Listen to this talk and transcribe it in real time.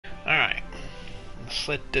Let's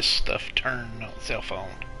let this stuff turn on the cell phone.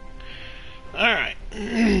 Alright.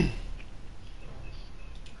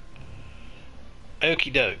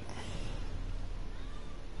 Okie doke.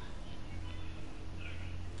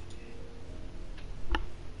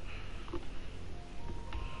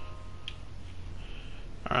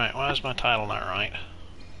 Alright, why is my title not right?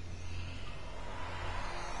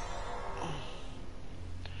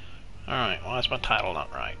 Alright, why is my title not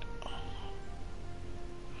right?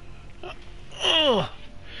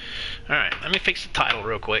 Alright, let me fix the title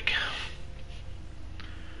real quick.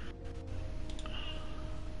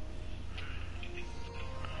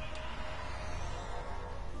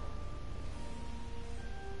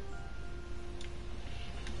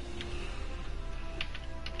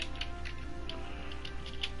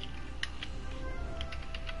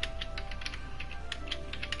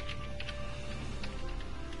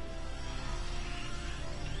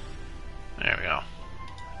 There we go.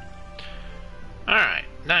 Alright,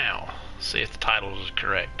 now, see if the title is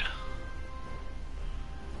correct.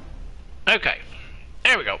 Okay,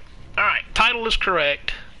 there we go. Alright, title is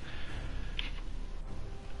correct.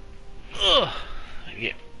 Ugh,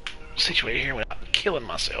 get situated here without killing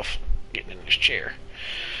myself getting in this chair.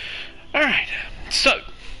 Alright, so,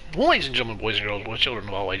 ladies and gentlemen, boys and girls, boys, children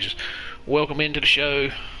of all ages, welcome into the show.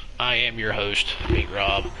 I am your host, Pete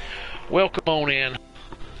Rob. Welcome on in.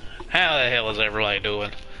 How the hell is everybody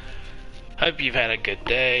doing? Hope you've had a good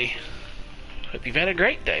day. Hope you've had a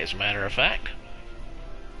great day, as a matter of fact.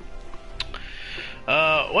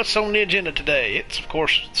 What's on the agenda today? It's, of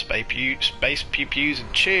course, Space Pews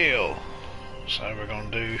and Chill. So we're going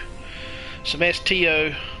to do some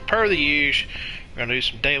STO, per the usual. We're going to do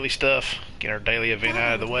some daily stuff, get our daily event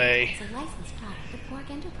out of the way.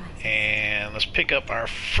 And let's pick up our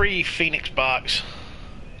free Phoenix box.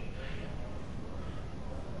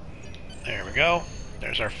 There we go.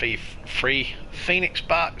 There's our free Phoenix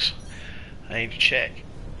box. I need to check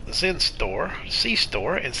the Zen store,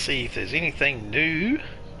 C-store, and see if there's anything new.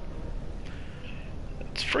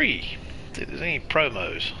 It's free. If there's any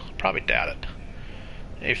promos, probably doubt it.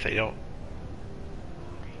 If they don't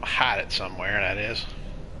hide it somewhere, that is.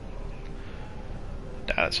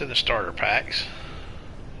 Doubt it's in the starter packs.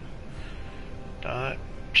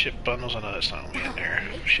 Ship bundles, I know it's not gonna be in there.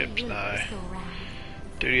 Ships, no.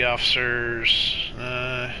 Duty officers,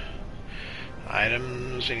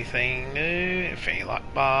 items, anything new? Infinity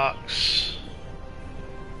lockbox.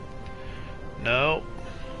 Nope.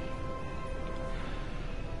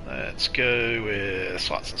 Let's go with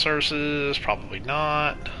slots and services. Probably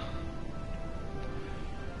not.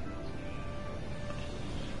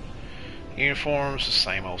 Uniforms, the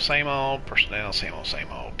same old, same old. Personnel, same old,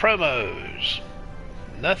 same old. Promos.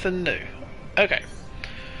 Nothing new. Okay.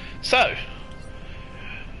 So,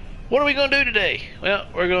 what are we going to do today? Well,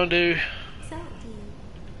 we're going to do...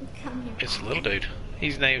 It's a little dude.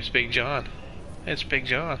 His name's Big John. It's Big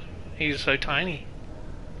John. He's so tiny.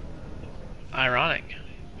 Ironic.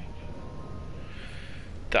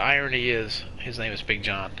 The irony is, his name is Big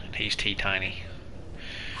John, and he's T-tiny.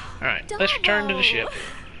 Alright, let's return to the ship.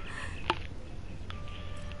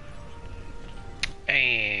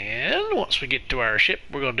 And once we get to our ship,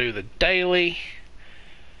 we're going to do the daily,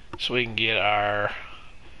 so we can get our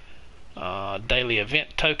daily event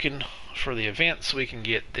token for the event, so we can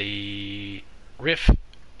get the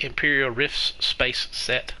Imperial Rifts space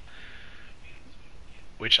set,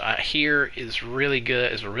 which I hear is really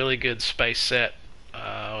good. Is a really good space set.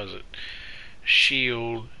 Was it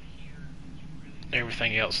shield?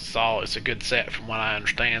 Everything else, it's a good set from what I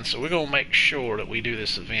understand. So we're gonna make sure that we do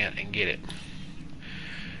this event and get it.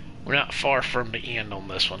 We're not far from the end on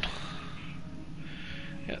this one.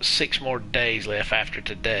 Got 6 more days left after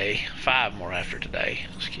today. 5 more after today,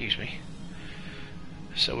 excuse me.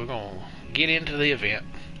 So we're going to get into the event.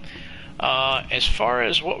 As far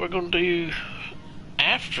as what we're going to do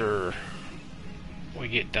after we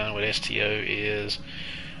get done with STO is,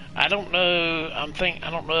 I don't know. I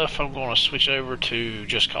don't know if I'm going to switch over to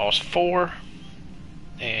Just Cause 4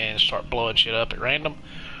 and start blowing shit up at random,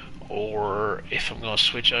 or if I'm going to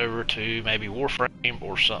switch over to maybe Warframe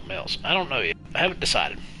or something else. I don't know yet. I haven't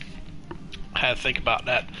decided. I had to think about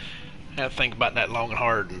that. I had to think about that long and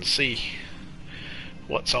hard and see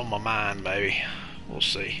what's on my mind. Maybe we'll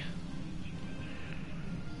see.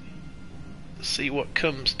 See what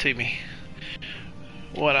comes to me.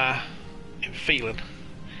 What I am feeling.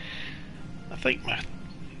 I think my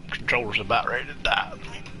controller's about ready to die.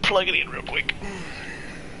 Let me plug it in real quick.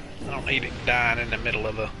 I don't need it dying in the middle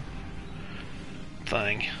of a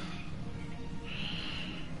thing.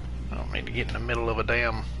 I don't need to get in the middle of a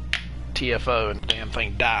damn TFO and the damn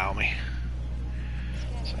thing die on me.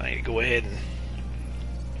 So I need to go ahead and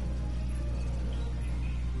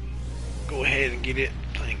go ahead and get it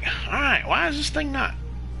thing. Alright, why is this thing not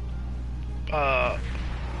why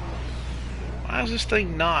is this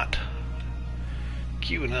thing not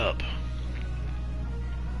queuing up?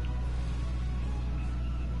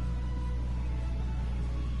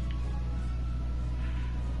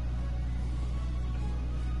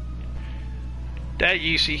 That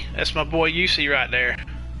UC, that's my boy UC right there.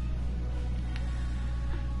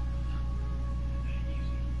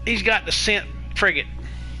 He's got the scent frigate.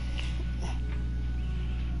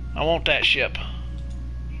 I want that ship.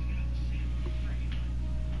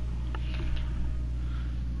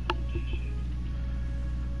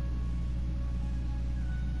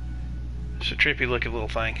 It's a trippy looking little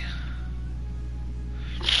thing.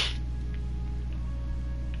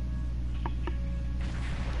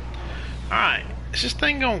 Alright, is this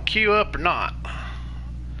thing gonna queue up or not?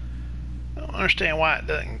 I don't understand why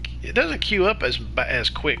it doesn't queue up as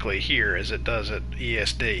quickly here as it does at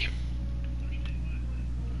ESD.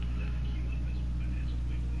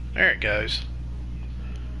 There it goes.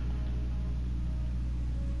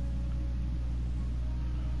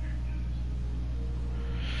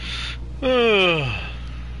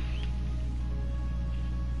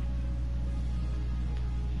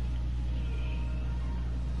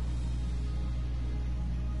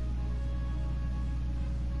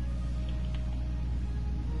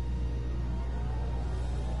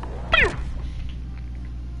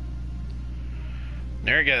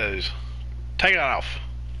 There it goes. Take it off.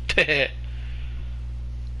 But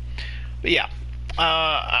yeah,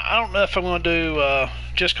 I don't know if I'm going to do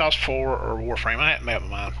Just Cause 4 or Warframe. I haven't made up my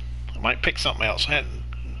mind. I might pick something else. I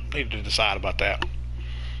need to decide about that.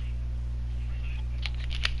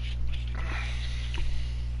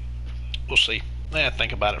 We'll see. I have to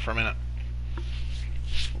think about it for a minute.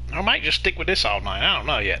 I might just stick with this all night. I don't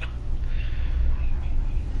know yet.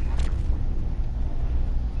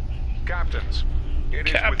 Captains. It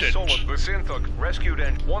is with Solid the Synthok rescued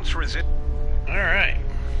and once resist. Alright.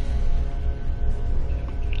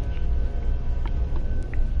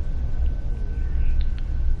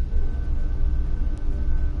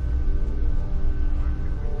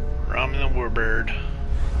 Ramen and Warbird.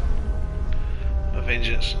 A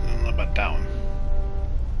Vengeance. I don't know about that one.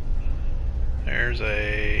 There's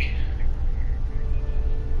a...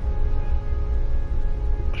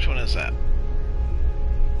 Which one is that?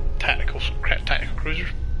 Tactical cruiser.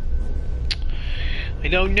 I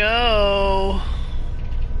don't know.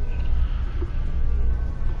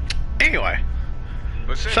 Anyway,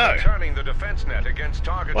 so turning the defense net against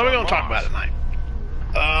targets. What are we going to talk about tonight?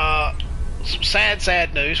 Some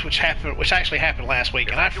sad news, which actually happened last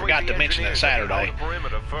week, and I forgot to mention it Saturday.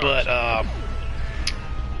 But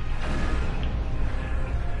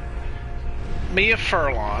Mia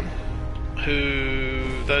Furlan,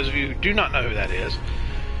 who those of you who do not know who that is.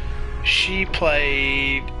 She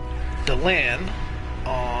played Delenn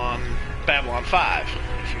on Babylon 5.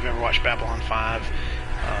 If you've ever watched Babylon 5,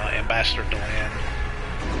 Ambassador Delenn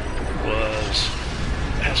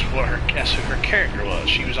that's who her character was.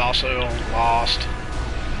 She was also on Lost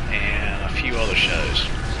and a few other shows.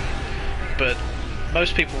 But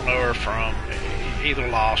most people know her from either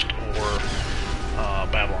Lost or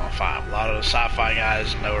Babylon 5. A lot of the sci-fi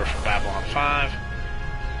guys know her from Babylon 5.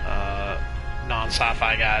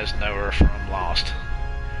 Non-sci-fi guys know her from Lost.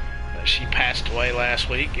 She passed away last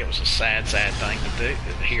week. It was a sad thing to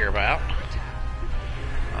hear about.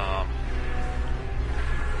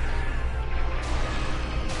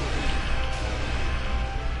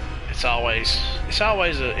 It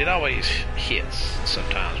always hits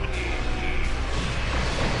sometimes when you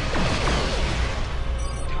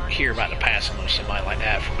hear about the passing of somebody like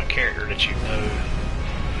that from a character that you know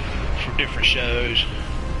from different shows.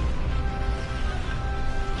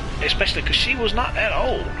 Especially because she was not that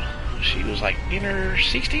old. She was like in her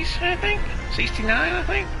 60s, I think. 69, I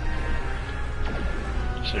think.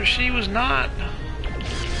 So she was not...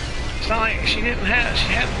 It's not like she didn't have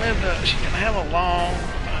a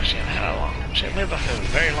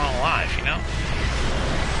very long life, you know?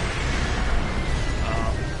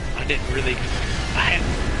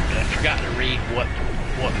 I forgot to read what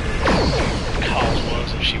the cause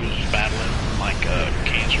was, if she was battling like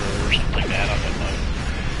cancer or something like that. I don't know.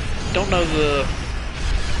 Don't know the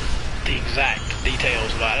exact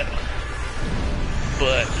details about it,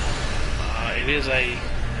 but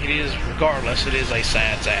regardless, it is a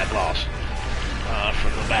sad loss for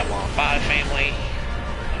the Babylon 5 family,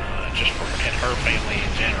 and her family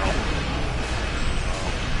in general.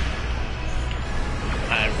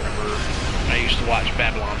 I remember I used to watch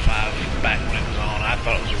Babylon 5 back when it was on. I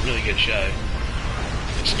thought it was a really good show.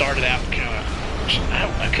 It started out kind of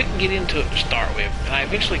I couldn't get into it to start with, and I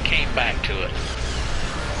eventually came back to it.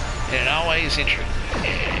 And it always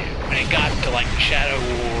when it got to like the Shadow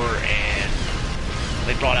War and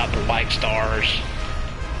they brought out the White Stars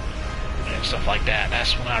and stuff like that,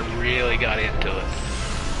 that's when I really got into it.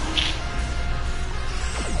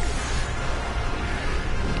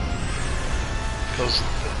 Because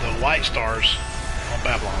the White Stars on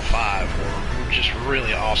Babylon 5 were just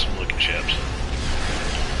really awesome looking ships.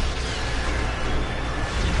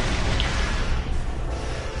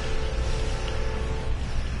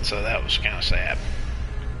 So that was kind of sad.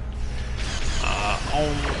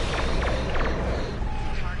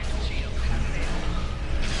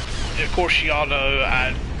 Of course, y'all know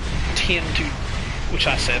I tend to, which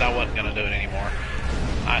I said I wasn't going to do it anymore,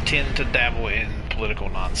 I tend to dabble in political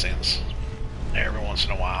nonsense. Every once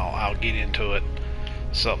in a while, I'll get into it,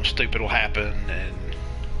 something stupid will happen, and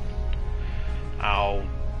I'll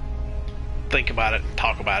think about it and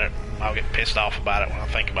talk about it, and I'll get pissed off about it when I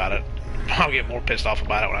think about it. I'll get more pissed off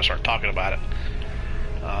about it when I start talking about it.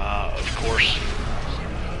 Of course,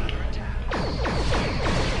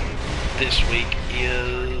 this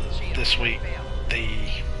week the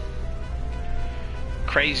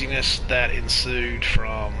craziness that ensued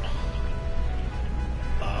from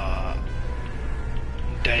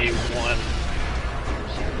day one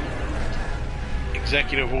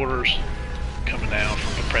executive orders coming down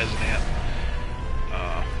from the president.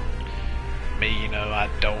 Me, you know, I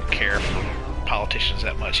don't care for politicians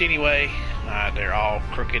that much anyway. They're all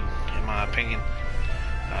crooked, in my opinion.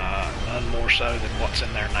 None more so than what's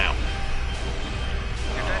in there now.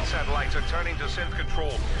 Event satellites are turning to synth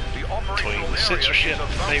control. Between the censorship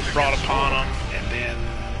they've brought upon them, and then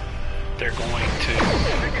they're going to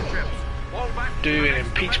do an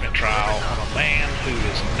impeachment trial on a man who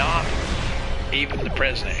is not even the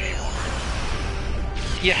president anymore.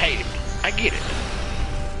 You hate him. I get it.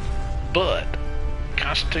 But the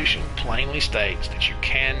Constitution plainly states that you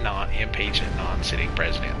cannot impeach a non-sitting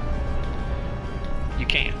president. You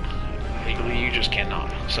can't. Legally, you just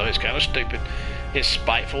cannot. So it's kind of stupid. It's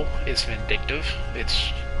spiteful. It's vindictive.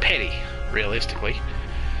 It's petty, realistically.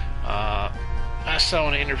 I saw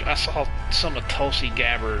an interview. I saw some of Tulsi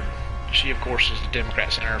Gabbard. She, of course, is the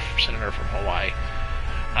Democrat senator from Hawaii.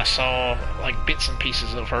 I saw like bits and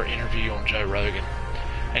pieces of her interview on Joe Rogan,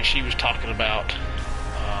 and she was talking about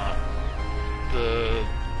the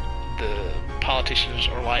politicians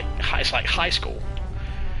are like high school.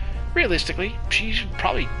 Realistically, she's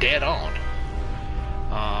probably dead on.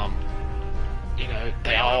 You know,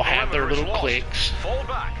 they all have their little cliques. Fall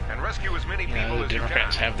back and rescue as many people The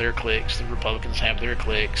Democrats have their cliques, the Republicans have their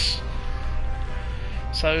cliques.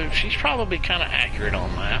 So she's probably kind of accurate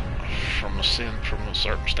on that from a certain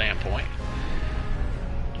standpoint.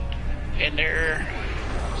 And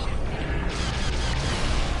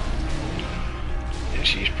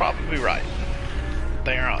she's probably right.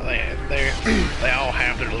 They all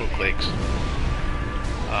have their little cliques.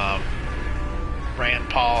 Rand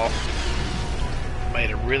Paul made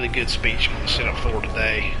a really good speech on the Senate floor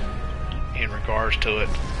today in regards to it.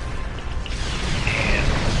 And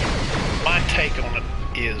my take on it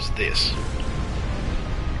is this.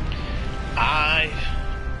 I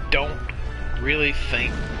don't really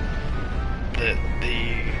think that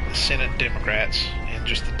the Senate Democrats and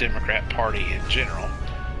just the Democrat Party in general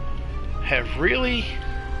have really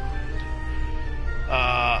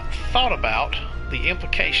thought about the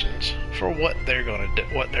implications for what they're going to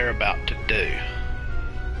do, what they're about to do.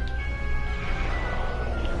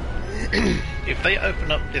 If they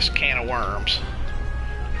open up this can of worms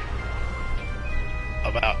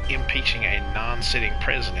about impeaching a non-sitting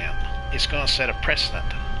president, it's going to set a precedent.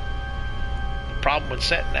 The problem with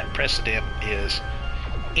setting that precedent is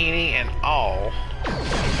any and all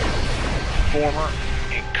former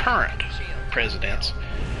and current presidents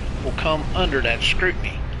will come under that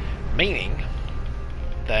scrutiny, meaning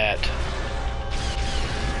that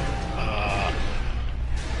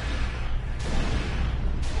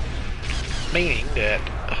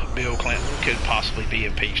Bill Clinton could possibly be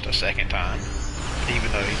impeached a second time,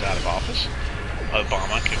 even though he's out of office.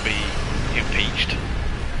 Obama could be impeached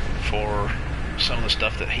for some of the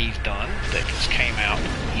stuff that he's done that just came out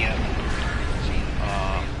in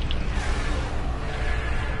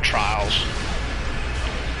trials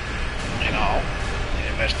and all, and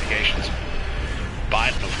investigations.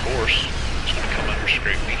 Biden, of course, is going to come under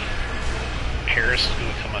scrutiny. Harris is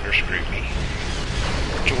going to come under scrutiny.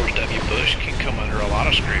 George W. Bush can come under a lot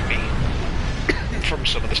of scrutiny from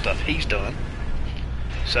some of the stuff he's done.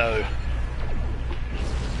 So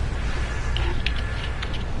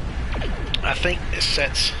I think it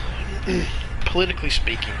sets, politically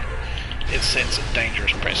speaking, it sets a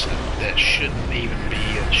dangerous precedent that shouldn't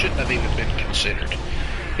have even been considered.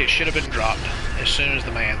 It should have been dropped as soon as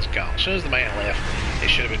the man's gone. As soon as the man left, it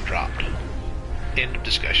should have been dropped. End of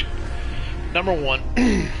discussion. Number one,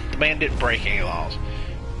 the man didn't break any laws.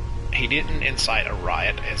 He didn't incite a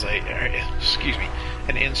riot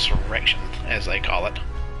an insurrection, as they call it.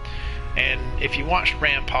 And if you watched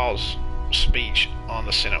Rand Paul's speech on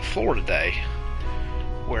the Senate floor today,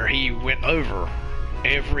 where he went over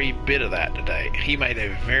every bit of that today, he made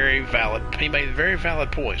very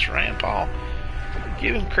valid points. Rand Paul,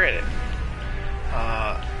 give him credit.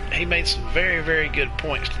 He made some very, very good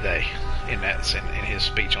points today in his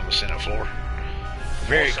speech on the Senate floor.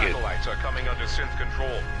 Very good. Are coming under synth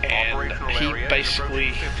control. And he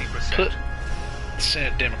basically put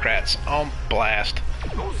Senate Democrats on blast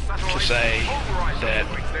to say that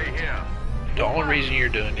the only reason you're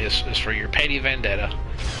doing this is for your petty vendetta,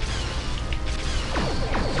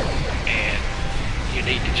 and you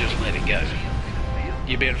need to just let it go.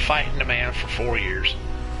 You've been fighting the man for 4 years.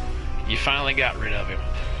 You finally got rid of him.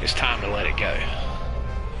 It's time to let it go.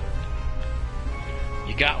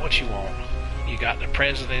 You got what you want. You got the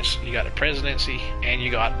presidency, and you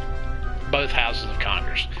got both houses of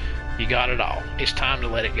Congress. You got it all. It's time to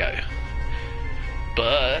let it go.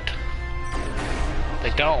 But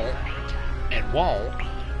they don't and won't,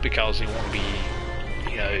 because they want to be,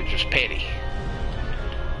 just petty.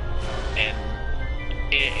 And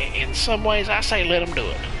in some ways, I say let them do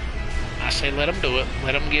it. I say let them do it.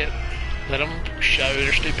 Let them show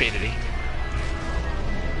their stupidity.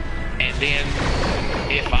 And then,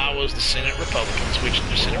 if I was the Senate Republicans, which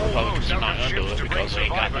the Senate Republicans are not going to do it because they ain't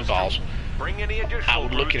got no balls, I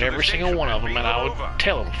would look at every single one of them and I would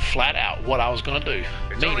tell them flat out what I was going to do.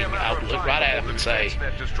 Meaning, I would look right at them and say,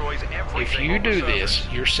 if you do this,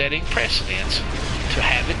 you're setting precedents to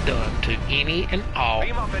have it done to any and all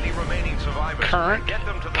current,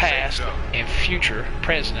 past, and future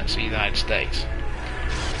presidents of the United States.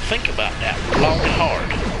 Think about that long and hard.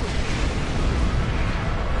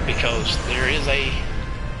 Because there is a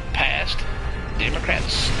past Democrat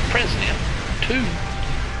president, 2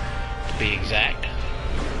 to be exact,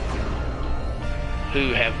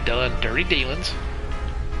 who have done dirty dealings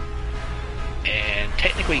and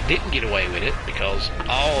technically didn't get away with it, because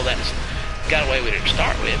all of that's got away with it to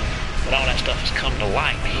start with, but all that stuff has come to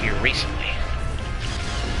light here recently.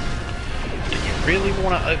 Do you really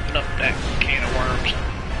want to open up that can of worms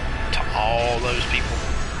to all those people?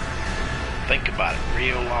 Think about it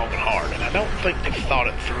real long and hard, and I don't think they've thought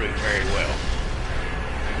it through very well,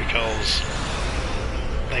 because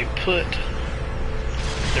they put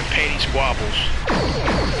their petty squabbles,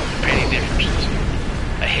 their petty differences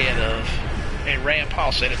ahead of, and Rand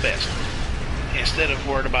Paul said it best, instead of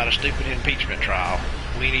worried about a stupid impeachment trial,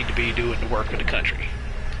 we need to be doing the work of the country.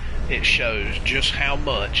 It shows just how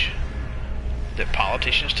much that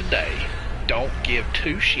politicians today don't give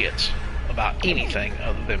 2 shits about anything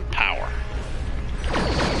other than power.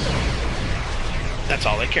 That's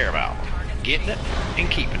all they care about. Getting it and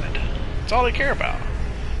keeping it. That's all they care about.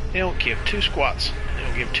 They don't give 2 squats. They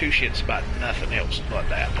don't give 2 shits about nothing else but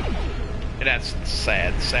that. And that's the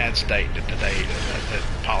sad state that today that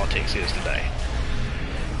politics is today.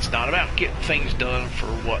 It's not about getting things done for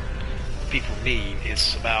what people need.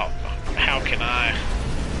 It's about how can I.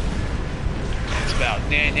 It's about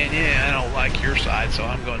I don't like your side, so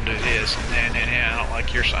I'm going to do this. I don't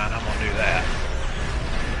like your side, I'm going to do that.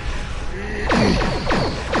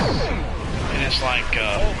 And it's like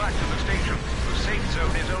back to the station. The safe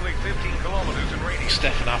zone is only 15 kilometers in radius.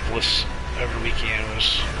 Stephanopoulos over the weekend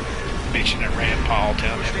was bitching at Rand Paul,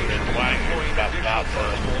 telling him about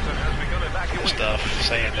the stuff,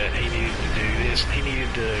 saying that he needed to do this, he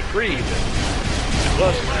needed to agree, but it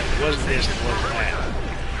wasn't this, it wasn't that.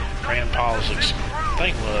 Rand Paul's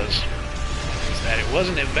thing was that it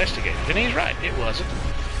wasn't investigated, and he's right, it wasn't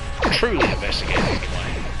truly investigated anyway.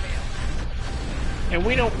 And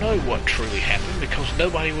we don't know what truly happened because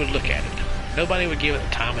nobody would look at it. Nobody would give it the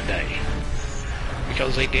time of day.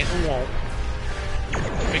 Because they didn't want,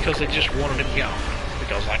 because they just wanted it gone.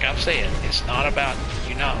 Because like I've said, it's not about,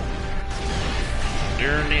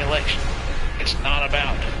 during the election, it's not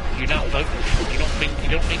about you not voting for, you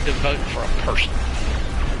don't need to vote for a person.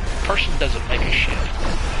 A person doesn't make a shit.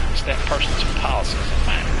 It's that person's policies that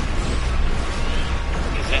matter.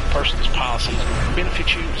 Is that person's policies going to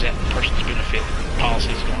benefit you? Is that person's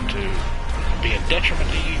policies going to be a detriment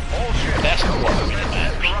to you? That's the one that really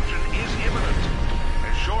matters. Corruption is imminent.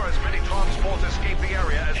 Ensure as many transports escape the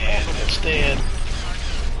area as possible. And instead,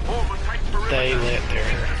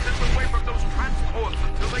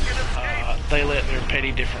 they let their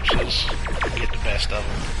petty differences get the best of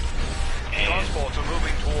them. And Transports are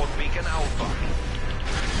moving toward Beacon Alpha.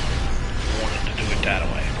 wanted to do it that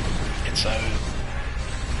way. And so,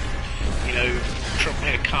 you know, Trump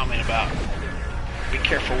made a comment about be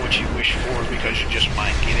careful what you wish for because you just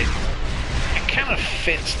might get it. It kind of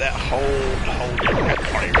fits that whole Democrat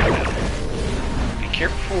Party right now. Be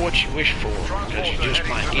careful for what you wish for because you just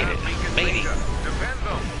might get it. Meaning,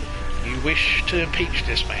 you wish to impeach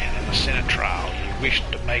this man in a Senate trial. You wish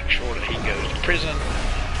to make sure that he goes to prison.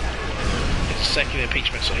 It's a second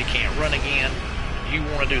impeachment so he can't run again. You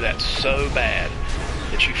want to do that so bad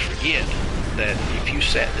that you forget that if you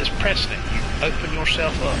set this precedent, you open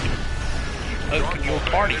yourself up. You open your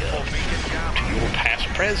party up to your past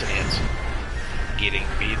presidents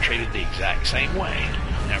being treated the exact same way.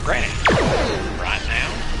 Now granted, right now,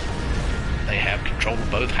 they have control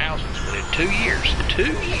of both houses. Within 2 years,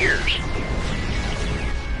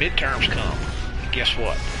 midterms come. And guess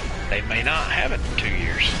what? They may not have it in 2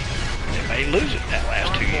 years. They may lose it that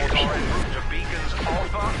last 2 years.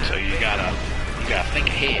 So you gotta think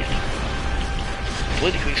ahead.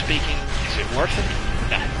 Politically speaking, is it worth it?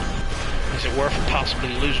 No. Is it worth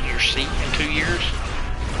possibly losing your seat in 2 years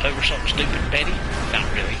over something stupid and petty? Not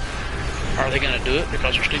really. Are they going to do it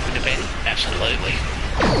because they're stupid and petty? Absolutely.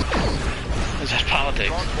 Because that's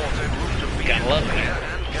politics. You gotta love it.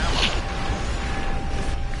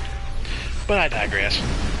 But I digress.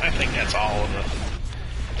 I think that's all of the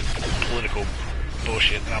political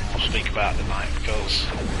bullshit that I'm going to speak about tonight because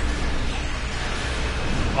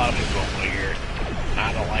a lot of people don't want to hear it.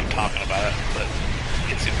 I don't like talking about it, but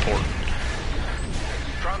it's important.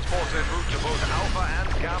 Transports en route to both Alpha and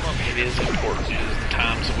Gamma. It is important. It is the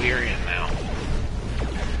times that we are in now.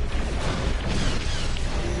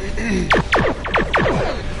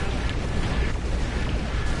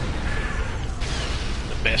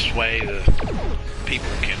 The best way the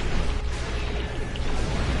people can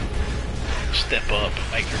step up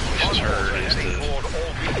and make their voices heard is to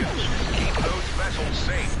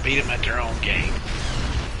beat them at their own game.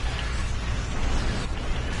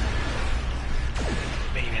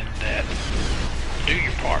 Meaning that do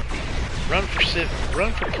your part. Run for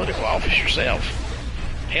political office yourself.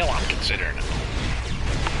 Hell, I'm considering it.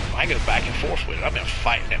 I go back and forth with it. I've been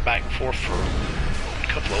fighting it back and forth for a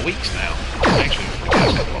couple of weeks now. Actually, for the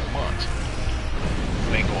last couple of months.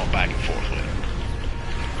 I've been going back and forth with it.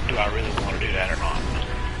 Do I really want to do that or not?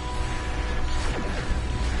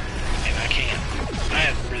 And I can't. I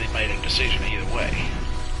haven't really made a decision either way.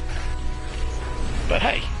 But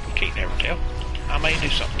hey, you can't never tell. I may do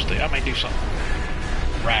something stupid. I may do something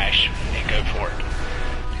rash and go for it.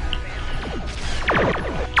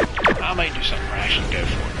 I may do something rash and go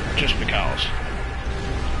for it. Just because.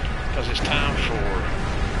 Because it's time for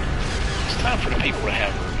the people to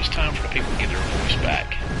have room. It's time for the people to get their voice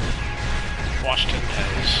back. Washington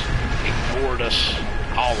has ignored us,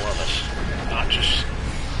 all of us, not just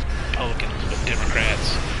Republicans, but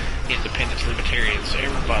Democrats, independents, libertarians,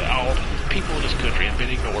 everybody, all the people in this country have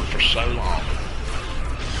been ignored for so long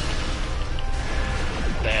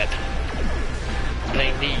that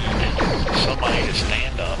they need somebody to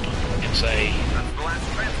stand up and say,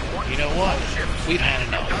 you know what, we've had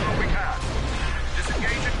enough.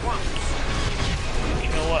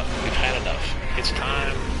 You know what, we've had enough. It's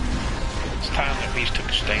time that we took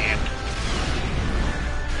a stand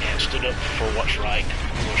and stood up for what's right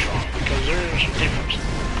and what's wrong, because there is a difference.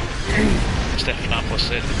 Stephanopoulos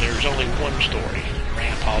said that there's only one story.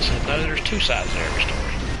 Rand Paul said, no, there's two sides to every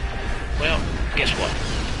story. Well, guess what?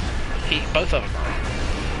 Both of them are wrong.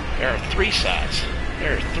 There are three sides.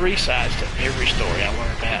 There are three sides to every story. I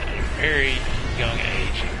learned that at a very young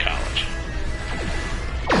age in college.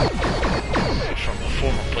 From a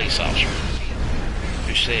former police officer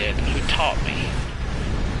who taught me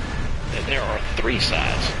that there are three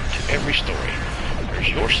sides to every story. There's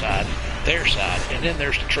your side, their side, and then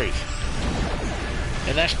there's the truth.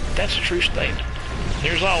 And that's a true statement.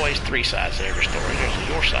 There's always three sides to every story. There's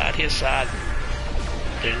your side, his side,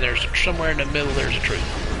 then there's somewhere in the middle there's a truth.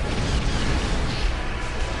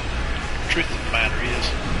 The truth of the matter is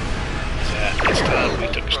that it's time we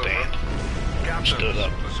took a stand and stood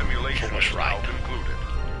up for what's right.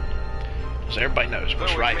 Because everybody knows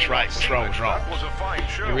what's right is right, what's wrong is wrong.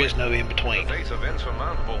 There is no in between.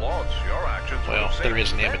 Well, there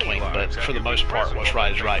is an in between, but for the most part, what's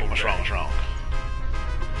right is right and what's wrong is wrong.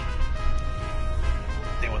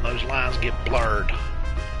 And when those lines get blurred,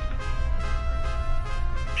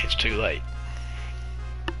 it's too late.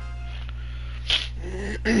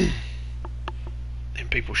 And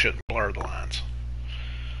people shouldn't blur the lines.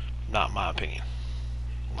 Not my opinion.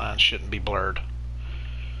 Lines shouldn't be blurred.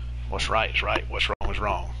 What's right is right, what's wrong is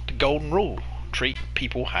wrong. The golden rule. treat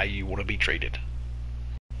people how you want to be treated.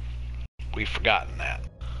 We've forgotten that.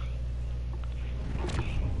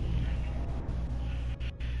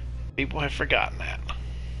 People have forgotten that.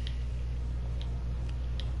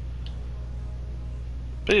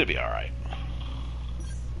 But it'll be alright.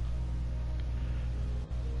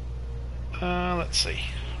 Let's see.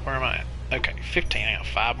 Where am I at? Okay, 15. I got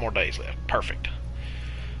 5 more days left. Perfect.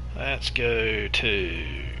 Let's go to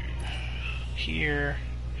here.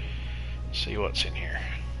 See what's in here.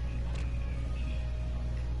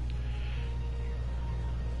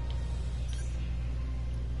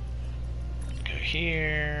 Go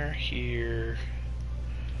here, here.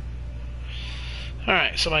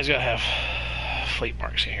 Alright, somebody's got to have fleet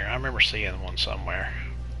marks in here. I remember seeing one somewhere.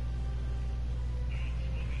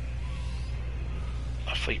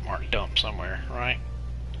 A fleet mark dump somewhere, right?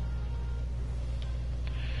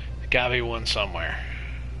 There's gotta be one somewhere.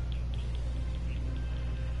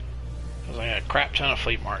 Because I got a crap ton of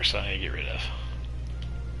fleet marks that I need to get rid of.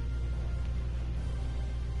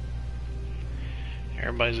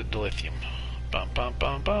 Everybody's at dilithium. Bum bum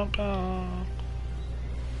bum bum bum.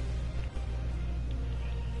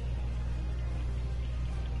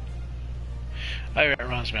 Oh, that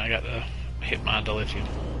reminds me, I got to hit my dilithium.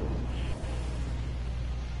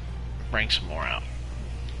 Bring some more out.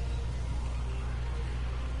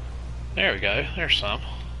 There we go. There's some.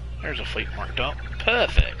 There's a fleet mark dump.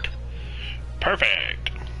 Perfect.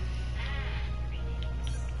 Perfect.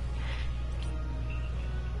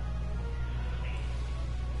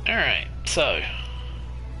 Alright, so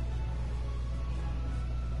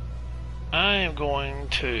I am going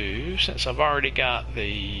to, since I've already got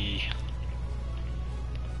the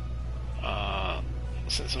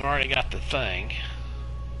thing,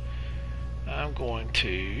 I'm going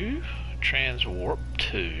to transwarp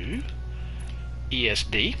to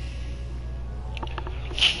ESD.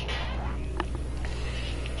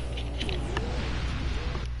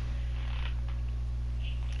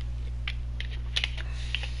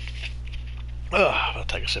 I'm gonna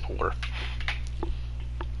take a sip of water.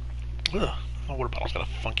 My water bottle's got a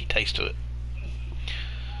funky taste to it.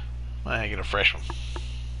 I get a fresh one.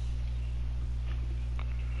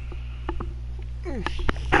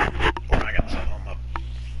 Or I got something on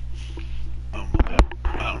my belt.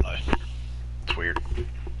 I don't know. It's weird.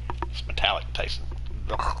 It's metallic tasting.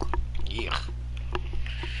 Ugh. Yeah.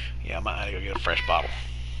 Yeah, I might have to go get a fresh bottle.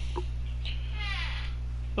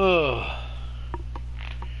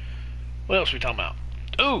 What else are we talking about?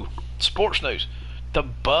 Ooh, sports news. The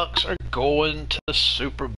Bucks are going to the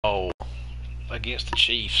Super Bowl against the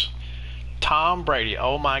Chiefs. Tom Brady,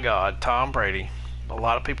 oh my God, Tom Brady. A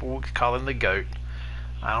lot of people would call him the GOAT.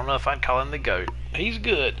 I don't know if I'd call him the GOAT. He's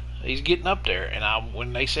good. He's getting up there. And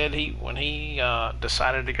when they said when he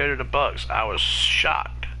decided to go to the Bucks, I was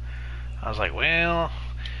shocked. I was like, well,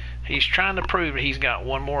 he's trying to prove that he's got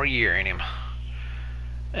one more year in him.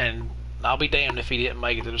 And I'll be damned if he didn't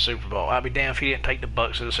make it to the Super Bowl. I'll be damned if he didn't take the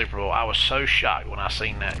Bucks to the Super Bowl. I was so shocked when I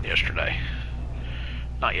seen that yesterday.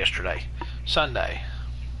 Not yesterday. Sunday.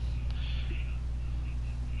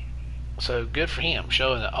 So good for him,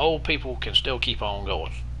 showing that old people can still keep on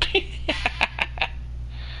going.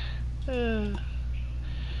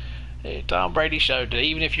 Tom Brady showed that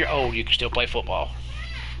even if you're old, you can still play football.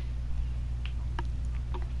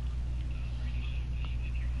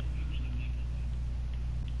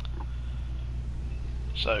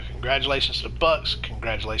 So congratulations to the Bucks,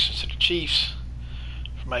 congratulations to the Chiefs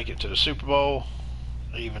for making it to the Super Bowl,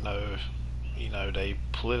 even though, you know, they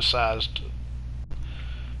politicized,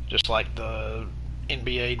 just like the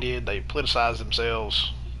NBA did. They politicized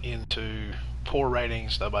themselves into poor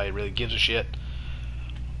ratings. Nobody really gives a shit.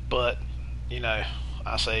 But, you know,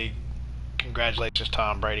 I say congratulations to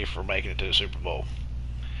Tom Brady for making it to the Super Bowl.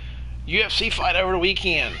 UFC fight over the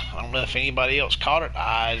weekend. I don't know if anybody else caught it.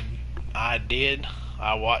 I did.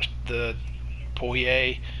 I watched the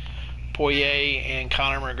Poirier and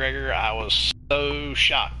Conor McGregor. I was so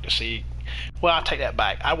shocked to see. Well, I take that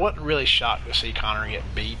back. I wasn't really shocked to see Conor get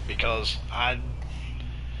beat because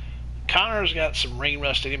Conor's got some ring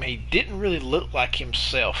rust in him. He didn't really look like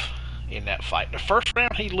himself in that fight. The first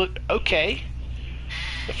round he looked okay.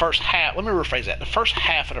 The first half, let me rephrase that. The first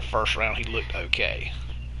half of the first round he looked okay.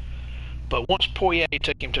 But once Poirier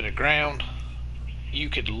took him to the ground, you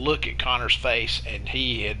could look at Conor's face, and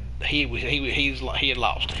he had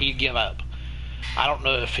lost. He'd given up. I don't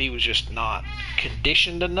know if he was just not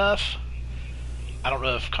conditioned enough. I don't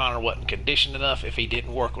know if Conor wasn't conditioned enough, if he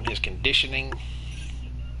didn't work on his conditioning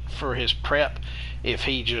for his prep, if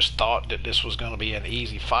he just thought that this was going to be an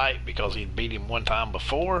easy fight because he'd beat him one time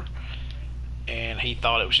before, and he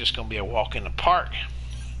thought it was just going to be a walk in the park.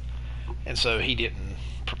 and so he didn't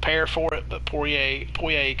prepare for it. But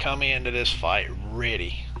Poirier come into this fight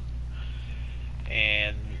ready,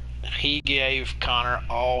 and he gave Conor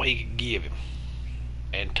all he could give him,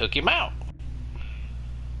 and took him out.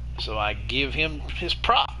 So I give him his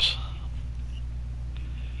props.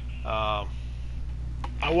 I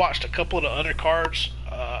watched a couple of the undercards.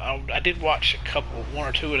 I did watch one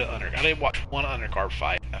or two of the undercards. I did watch one undercard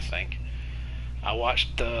fight, I think. I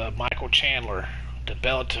watched Michael Chandler, the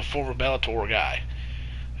former Bellator guy,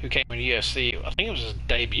 who came in UFC. I think it was his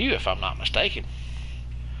debut, if I'm not mistaken.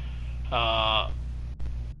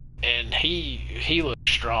 And he looked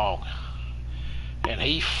strong. And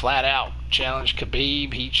he flat out challenged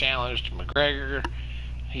Khabib. He challenged McGregor.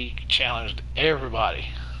 He challenged everybody.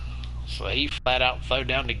 So he flat out threw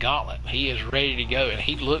down the gauntlet. He is ready to go, and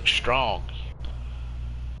he looked strong.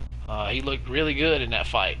 He looked really good in that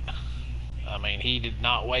fight. I mean, he did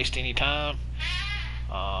not waste any time.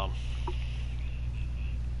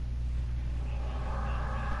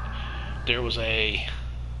 There was a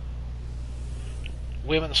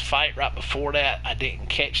women's fight right before that. I didn't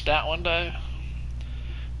catch that one, though.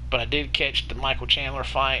 But I did catch the Michael Chandler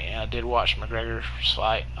fight, and I did watch McGregor's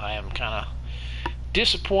fight. I am kind of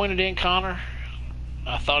disappointed in Conor.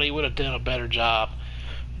 I thought he would have done a better job,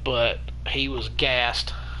 but he was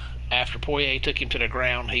gassed. After Poirier took him to the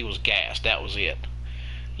ground, he was gassed. That was it.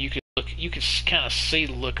 You could kind of see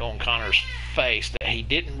the look on Conor's face that he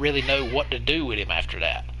didn't really know what to do with him after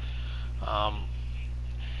that.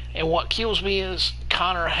 And what kills me is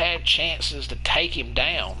Conor had chances to take him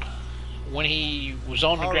down when he was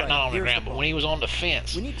on the ground, not on the ground, but when he was on the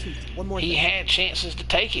fence. He had chances to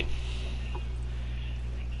take him.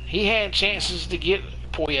 He had chances to get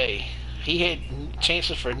Poirier. He had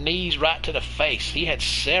chances for knees right to the face. He had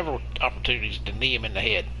several opportunities to knee him in the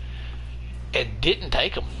head and didn't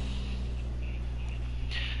take them.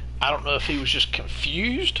 I don't know if he was just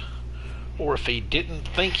confused, or if he didn't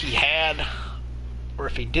think he had, or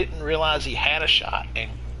if he didn't realize he had a shot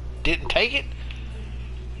and didn't take it.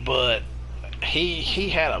 But he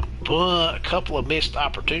had a couple of missed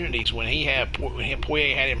opportunities when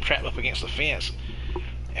Poirier had him trapped up against the fence,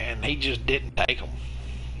 and he just didn't take them.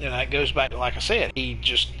 And that goes back to, like I said,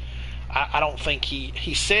 I don't think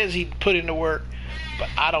he says he put in the work, but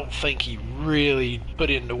I don't think he really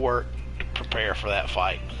put in the work to prepare for that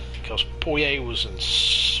fight, because Poirier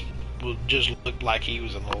just looked like he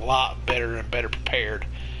was a lot better and better prepared.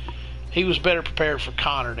 He was better prepared for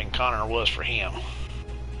Conor than Conor was for him.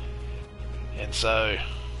 And so,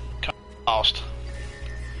 Conor lost.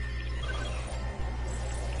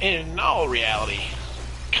 And in all reality,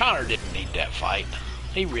 Conor didn't need that fight.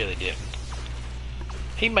 He really didn't.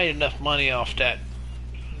 He made enough money off that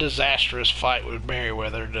disastrous fight with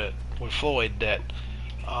with Floyd, that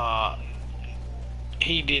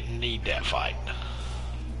he didn't need that fight.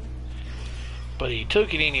 But he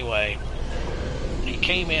took it anyway. He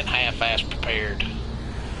came in half-assed prepared,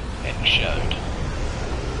 and showed.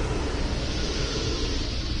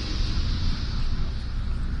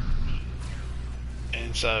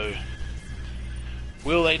 And so,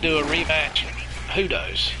 will they do a rematch? Who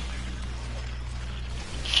knows?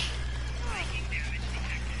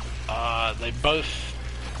 They both,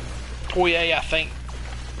 Poirier, I think,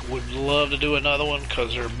 would love to do another one,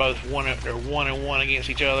 because they're both 1-1 against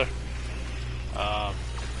each other.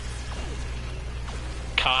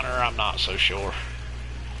 Conor, I'm not so sure.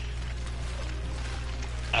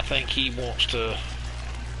 I think he wants to.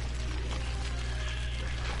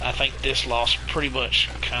 I think this loss pretty much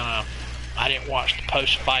kind of. I didn't watch the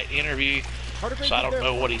post-fight interview, so I don't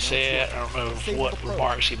know what he said. I don't know what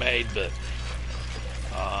remarks he made, but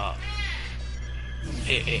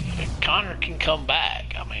Conor can come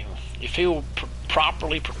back. I mean, if he'll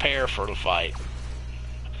properly prepare for the fight,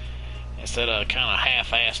 instead of kind of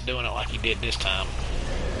half-assed doing it like he did this time,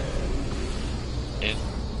 and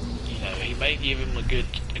he may give him a good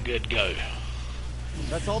go.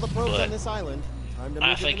 That's all the pros on this island.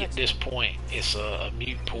 I think at this point it's a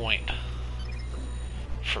moot point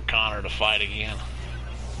for Conor to fight again,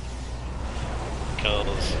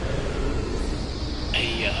 because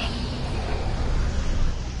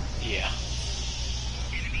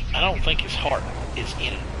I don't think his heart is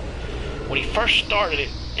in it. When he first started it,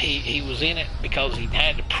 he was in it because he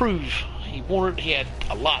had to prove. He had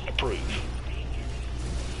a lot to prove.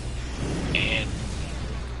 And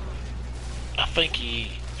I think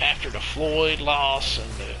after the Floyd loss, and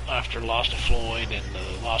after the loss to Floyd and the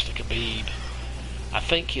loss to Khabib, I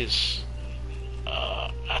think his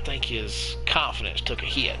confidence took a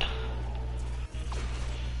hit.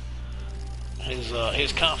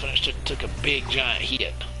 His confidence took a big giant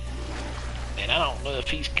hit, And I don't know if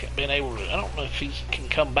he's been able to, I don't know if he can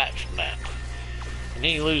come back from that. And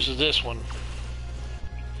then he loses this one.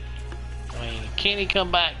 I mean, can he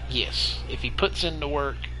come back? Yes. If he puts in the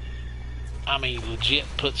work, I mean, legit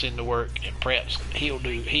puts in the work and preps,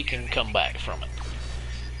 he can come back from it.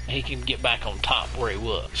 He can get back on top where he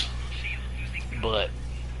was. But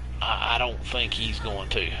I don't think he's going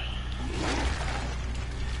to.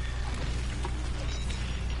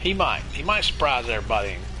 He might surprise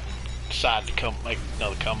everybody and decide to make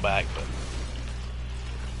another comeback, but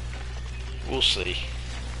we'll see.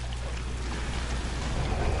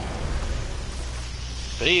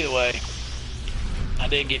 But either way, I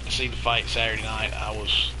did get to see the fight Saturday night. I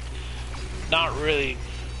was not really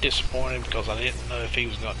disappointed because I didn't know if he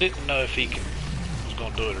was going to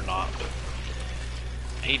do it or not, but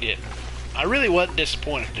he didn't. I really wasn't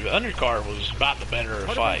disappointed. The undercard was about the better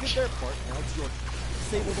of fights.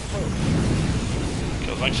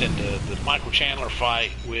 Because, like I said, the Michael Chandler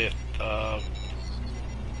fight with I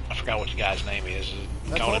forgot what the guy's name is.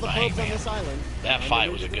 Called him a Hangman. That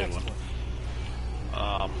fight was a good one.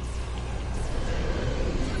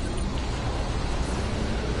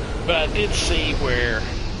 But I did see where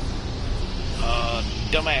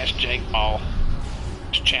dumbass Jake Paul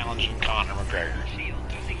is challenging Conor McGregor.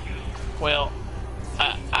 Well,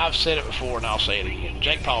 I've said it before and I'll say it again.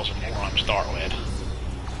 Jake Paul's a moron to start with.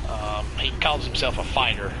 He calls himself a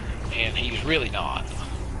fighter, and he's really not.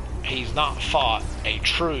 He's not fought a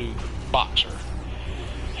true boxer.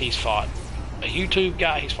 He's fought a YouTube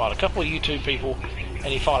guy, he's fought a couple of YouTube people, and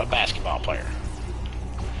he fought a basketball player.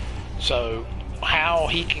 So, how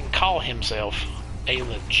he can call himself a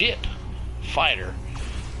legit fighter,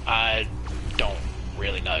 I don't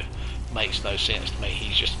really know. Makes no sense to me.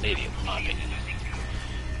 He's just an idiot, in my opinion.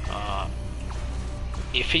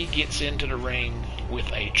 If he gets into the ring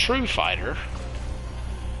with a true fighter,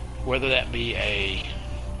 whether that be a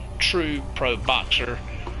true pro boxer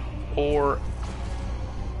or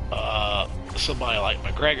somebody like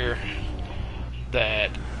McGregor,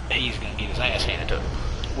 that he's going to get his ass handed to him,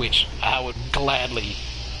 which I would gladly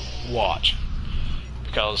watch,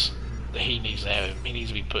 because he needs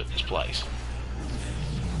to be put in his place.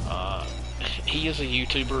 He is a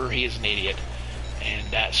YouTuber, he is an idiot, and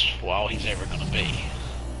that's all he's ever going to be.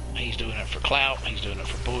 He's doing it for clout, he's doing it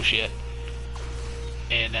for bullshit,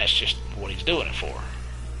 and that's just what he's doing it for.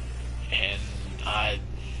 And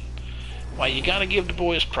you gotta give the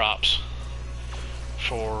boy his props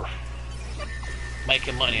for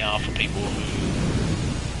making money off of people who,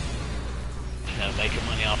 making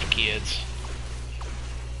money off of kids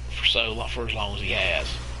for as long as he has.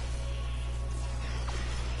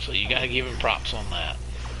 So you gotta give him props on that.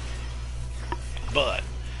 But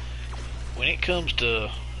when it comes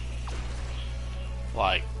to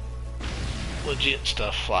like legit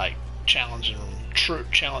stuff, like challenging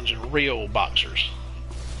real boxers,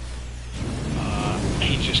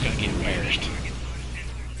 he's just gonna get embarrassed.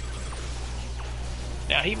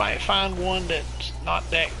 Now he might find one that's not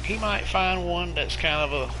that. He might find one that's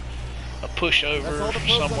kind of a pushover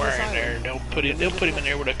somewhere in there. They'll put him in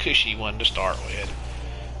there with a cushy one to start with,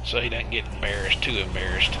 so he doesn't get too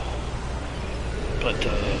embarrassed. But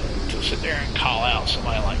to sit there and call out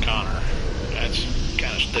somebody like Conor, that's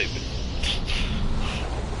kind of stupid.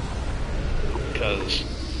 Because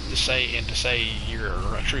to say you're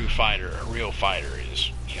a true fighter, a real fighter,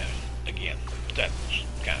 is, again, that's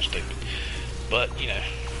kind of stupid. But,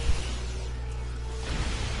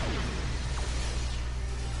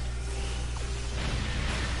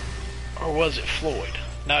 or was it Floyd?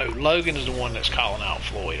 No, Logan is the one that's calling out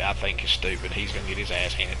Floyd. I think is stupid. He's going to get his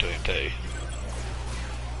ass handed to him too.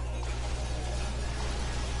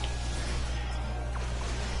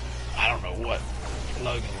 I don't know what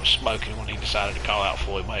Logan was smoking when he decided to call out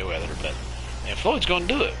Floyd Mayweather, but Floyd's going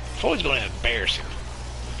to do it. Floyd's going to embarrass him.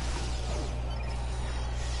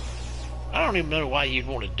 I don't even know why you'd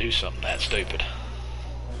want to do something that stupid.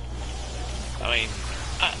 I mean,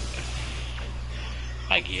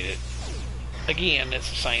 I get it. Again, it's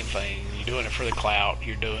the same thing. You're doing it for the clout.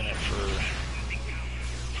 You're doing it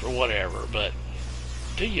for whatever. But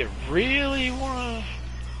do you really want to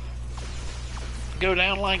go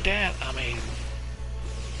down like that? I mean,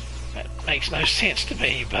 that makes no sense to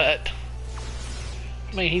me. But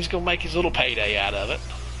I mean, he's gonna make his little payday out of it,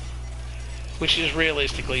 which is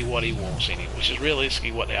realistically what he wants anyway. Which is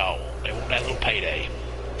realistically what they all want. They want that little payday.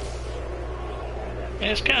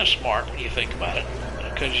 And it's kind of smart when you think about it,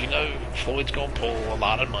 because Floyd's going to pull a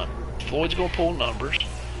lot of money. Floyd's going to pull numbers,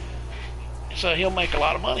 so he'll make a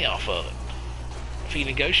lot of money off of it if he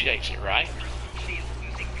negotiates it right.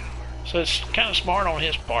 So it's kind of smart on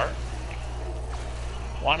his part.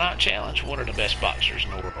 Why not challenge one of the best boxers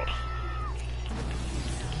in the world?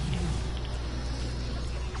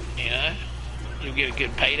 You know, you'll get a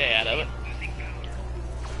good payday out of it.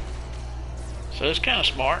 So it's kind of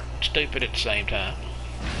smart, stupid at the same time.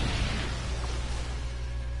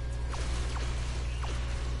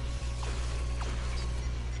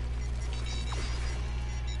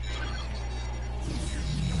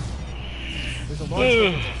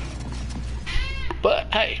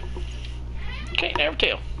 But hey, can't never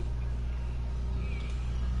tell.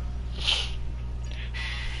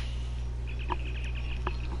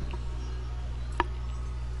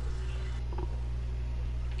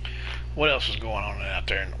 What else is going on out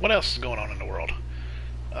there? What else is going on in the world?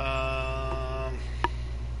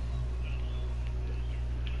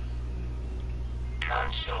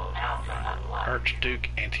 Archduke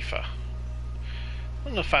Antifa. I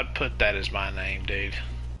don't know if I'd put that as my name, dude.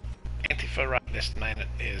 Antifa right this minute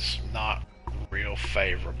is not real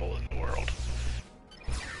favorable in the world.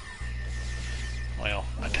 Well,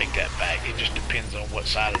 I take that back. It just depends on what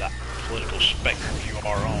side of the political spectrum you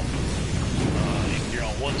are on. If you're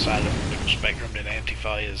on one side of the political spectrum, then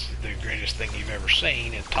Antifa is the greatest thing you've ever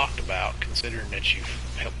seen and talked about, considering that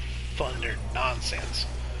you've helped fund their nonsense.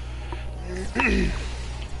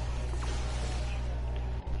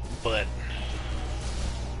 But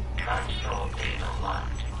Console data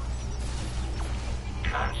locked.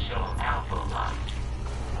 Console alpha locked.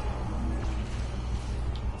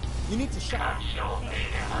 You need to shut up. Console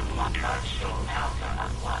data unlocked. Console alpha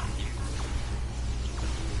unlocked.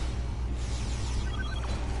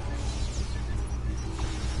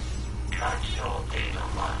 Console data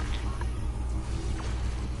locked.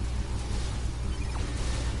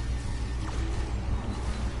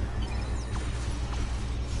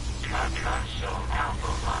 Console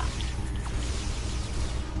alpha locked.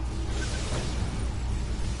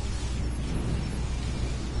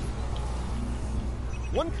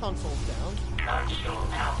 One console's down. Console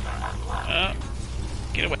alpha unlocked.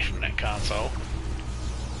 Get away from that console.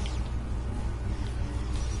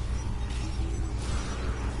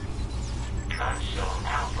 Console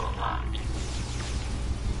alpha locked.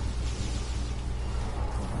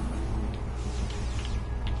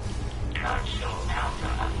 Console alpha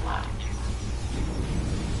unlocked.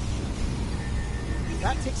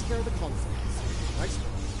 That takes care of the consoles. Nice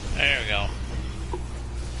one. There we go.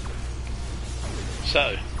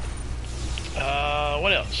 So,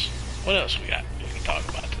 what else? What else we got we can talk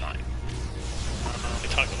about tonight? We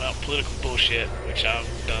talked about political bullshit, which I'm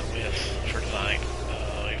done with for tonight.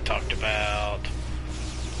 We've talked about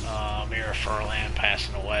Mira Furlan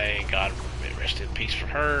passing away. God rest in peace for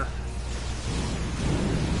her.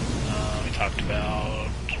 We talked about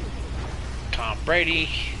Tom Brady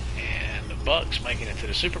and the Bucks making it to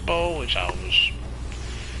the Super Bowl, which I was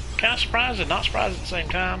kind of surprised and not surprised at the same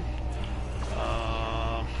time.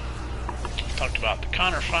 Talked about the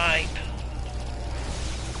Connor fight.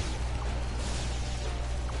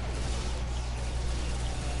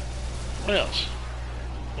 What else?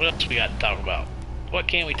 What else we got to talk about? What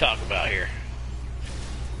can we talk about here?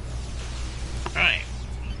 Alright.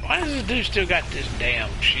 Why does this dude still got this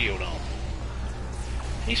damn shield on?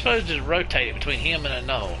 He's supposed to rotate it between him and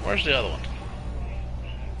another one. Where's the other one?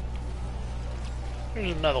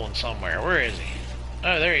 There's another one somewhere. Where is he?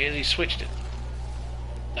 Oh, there he is. He switched it.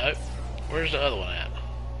 Nope. Where's the other one at?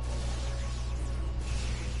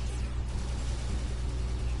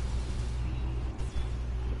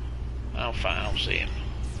 Oh, fine. I don't see him.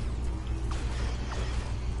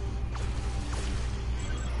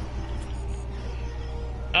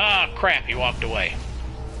 Ah, crap. He walked away.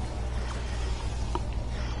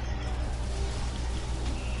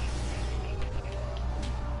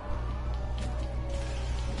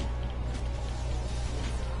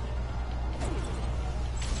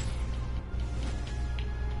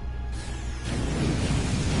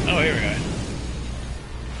 Oh, here we go.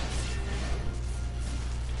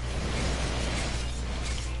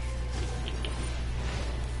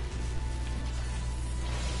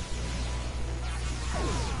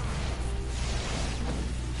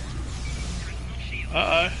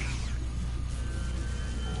 Uh-oh.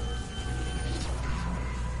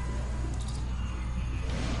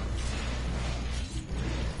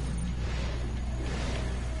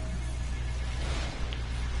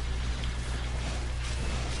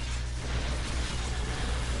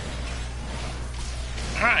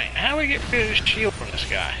 Alright, how do we get rid of this shield from this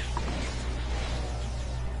guy?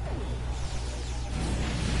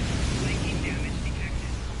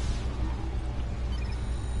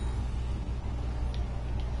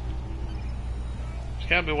 There's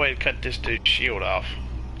gotta be a way to cut this dude's shield off.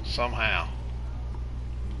 Somehow.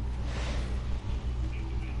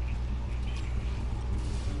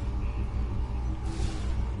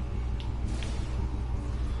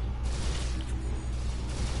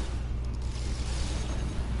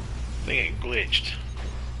 think it glitched.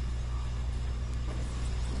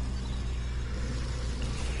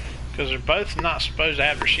 Because they're both not supposed to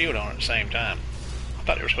have their shield on at the same time. I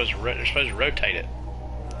thought they were supposed to rotate it.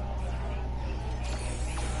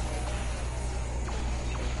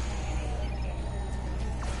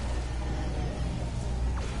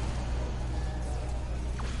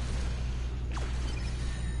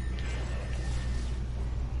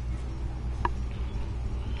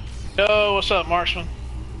 Yo, what's up, Marksman?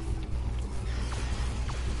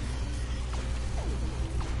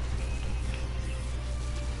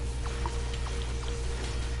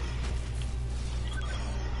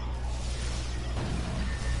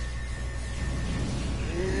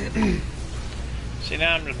 See,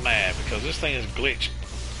 now I'm just mad because this thing is glitched.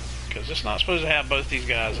 Because it's not supposed to have both these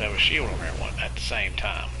guys have a shield on everyone at the same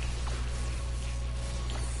time.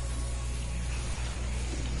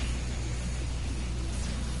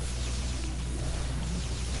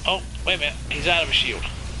 Oh, wait a minute. He's out of a shield.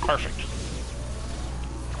 Perfect.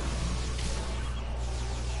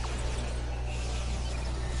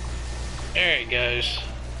 There he goes.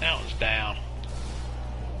 That one's down.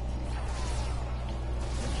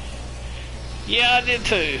 Yeah, I did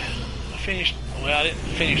too. I finished, well, I didn't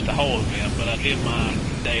finish the whole event, but I did my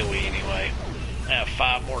daily anyway. I have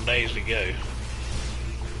 5 more days to go.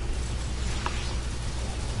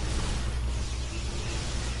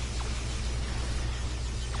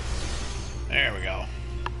 There we go.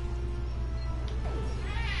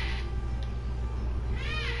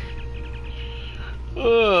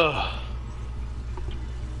 Ugh.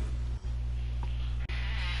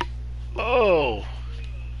 Oh.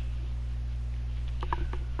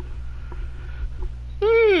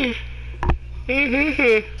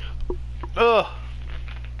 Ugh.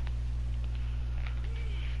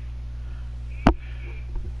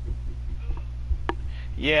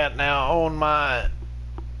 Yeah, now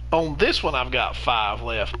on this one I've got 5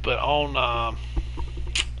 left, but on my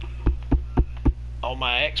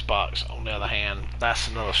Xbox, on the other hand, that's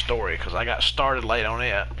another story because I got started late on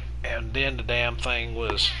it, and then the damn thing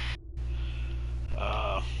was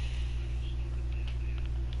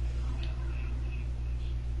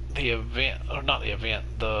the event, or not the event,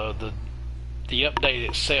 the update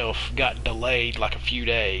itself got delayed like a few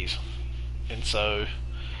days, and so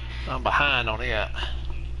I'm behind on it.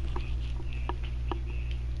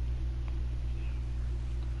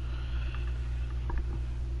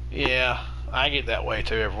 Yeah, I get that way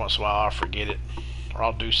too. Every once in a while I'll forget it, or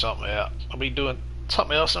I'll do something else. I'll be doing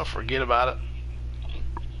something else and I'll forget about it.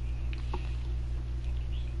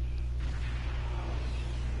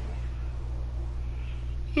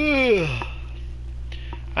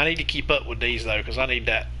 I need to keep up with these though, because I need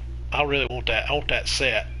that. I really want that. I want that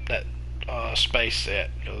set, that space set,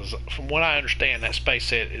 because from what I understand, that space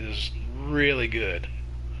set is really good.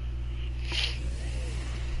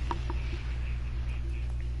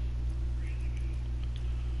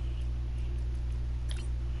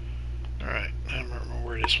 Alright, I don't remember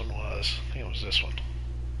where this one was. I think it was this one.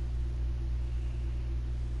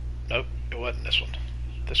 Nope, it wasn't this one.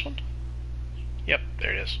 This one? Yep,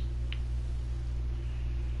 there it is.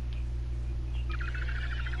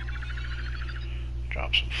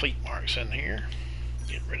 Drop some fleet marks in here.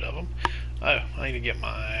 Get rid of them. Oh, I need to get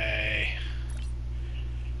my...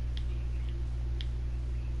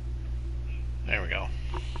 There we go.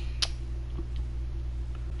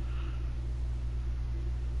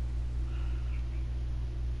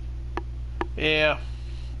 Yeah.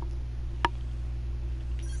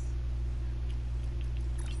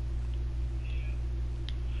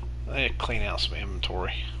 I need to clean out some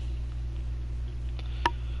inventory.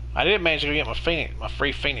 I did manage to get my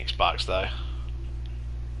free Phoenix box though.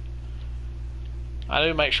 I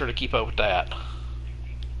do make sure to keep up with that.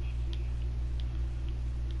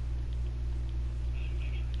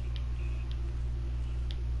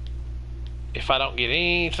 If I don't get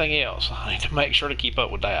anything else, I need to make sure to keep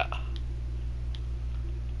up with that.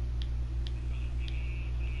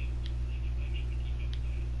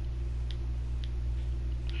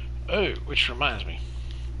 Oh, which reminds me.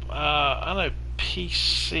 I know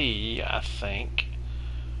PC, I think,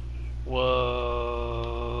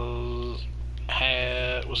 was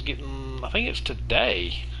getting, I think it's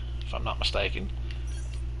today, if I'm not mistaken.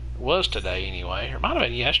 It was today anyway, or it might have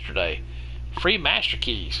been yesterday. Free master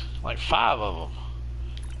keys, like 5 of them.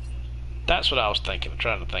 That's what I was trying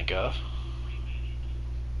to think of.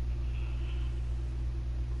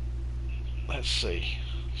 Let's see.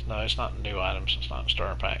 No, it's not new items. It's not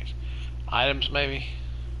starter packs. Items, maybe.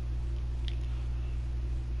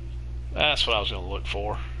 That's what I was going to look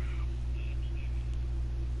for.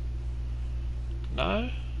 No?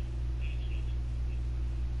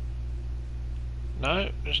 No,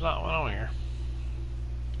 there's not one on here.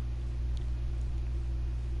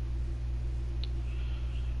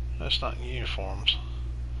 That's not in uniforms.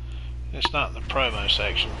 It's not in the promo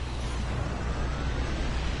section.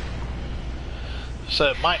 So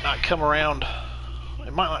it might not come around.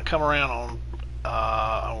 It might not come around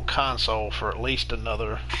on console for at least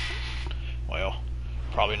another, well,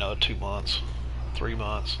 probably another 2 months, 3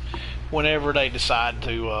 months, whenever they decide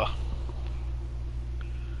to.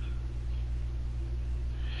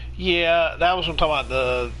 Yeah, that was when I'm talking about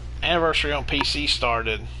the anniversary on PC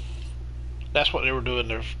started. That's what they were doing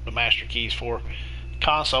the master keys for.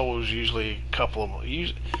 Console was usually a couple of,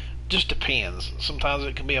 just depends. Sometimes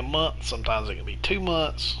it can be a month, sometimes it can be 2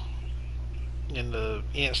 months. In the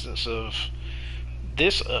instance of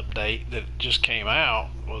this update that just came out,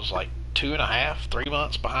 was like 2.5, 3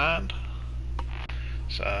 months behind.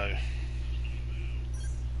 So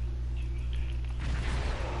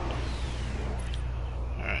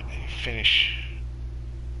alright, finish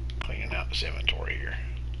cleaning out this inventory here.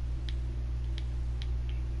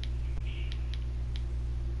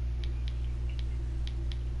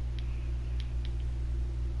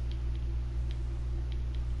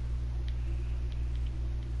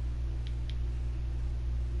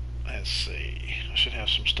 Let's see. I should have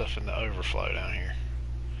some stuff in the overflow down here.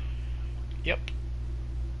 Yep.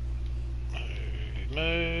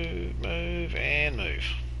 Move, and move.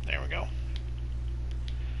 There we go.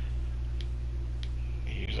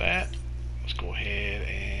 Use that. Let's go ahead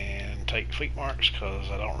and take fleet marks because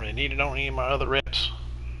I don't really need it on any of my other reps.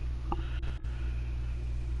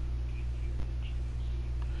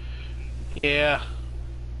 Yeah.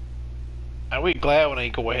 I'd be glad when they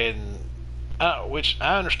go ahead and which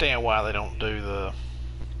I understand why they don't do the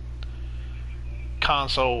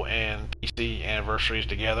console and PC anniversaries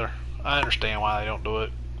together. I understand why they don't do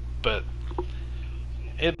it, but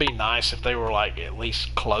it'd be nice if they were like at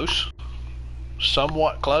least close,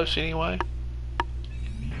 somewhat close anyway.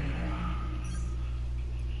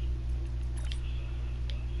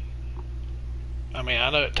 I mean,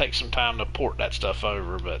 I know it takes some time to port that stuff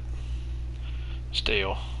over, but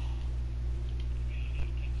still.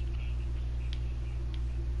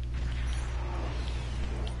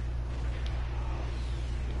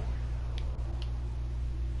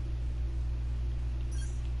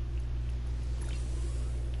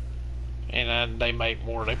 And they make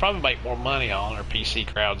more. They probably make more money on their PC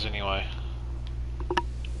crowds anyway.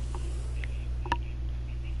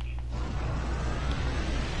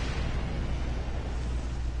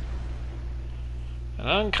 An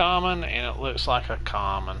uncommon, and it looks like a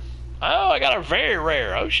common. Oh, I got a very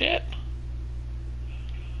rare. Oh shit.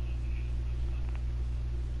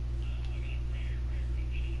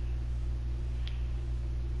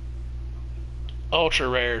 Ultra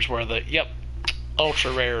rares where the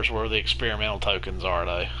ultra rares where the experimental tokens are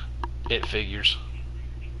though. It figures.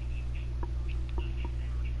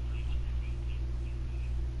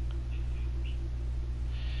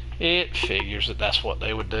 It figures that that's what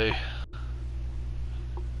they would do.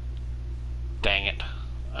 Dang it.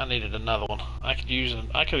 I needed another one. I could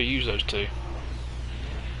have used those two.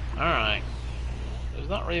 Alright. There's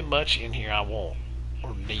not really much in here I want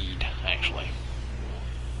or need actually.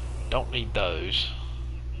 Don't need those.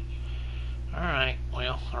 Alright,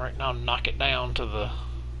 well, alright, now knock it down to the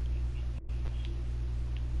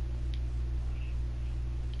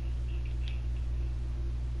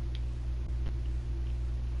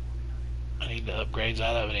I need the upgrades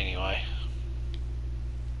out of it anyway.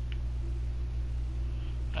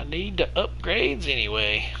 I need the upgrades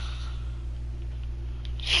anyway.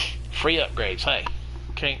 Free upgrades, hey.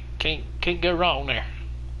 Can't go wrong there.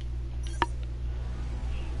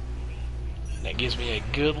 That gives me a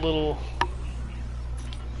good little.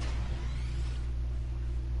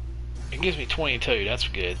 It gives me 22, that's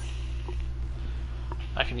good.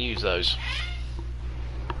 I can use those.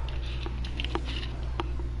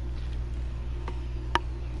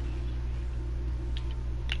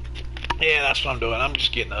 Yeah, that's what I'm doing. I'm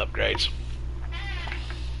just getting the upgrades.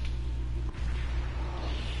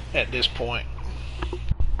 At this point.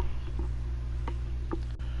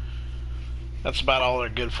 That's about all they're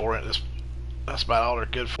good for it. That's about all they're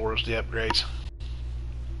good for is the upgrades.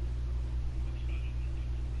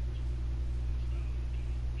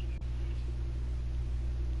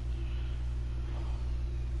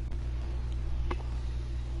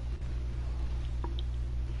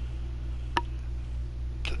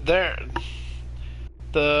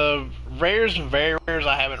 The rares and very rares,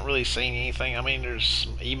 I haven't really seen anything. I mean, there's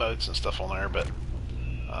some emotes and stuff on there, but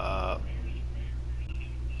I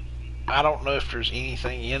don't know if there's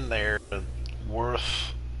anything in there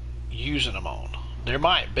worth using them on. There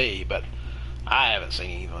might be, but I haven't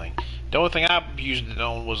seen anything. The only thing I used it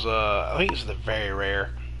on was I think it's the very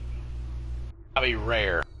rare. I mean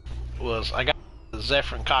rare was I got the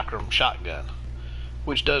Zephyr Cockrum shotgun,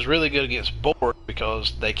 which does really good against boars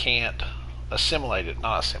because they can't assimilate it.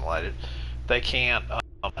 Not assimilate it. They can't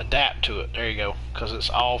adapt to it. There you go. Because it's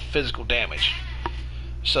all physical damage.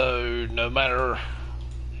 So no matter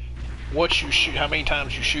what you shoot, how many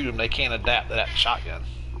times you shoot them, they can't adapt to that shotgun.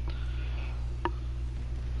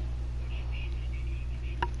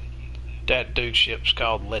 That dude ship's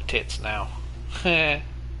called Letits now. It's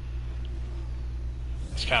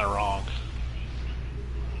kind of wrong.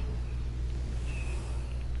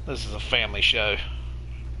 This is a family show.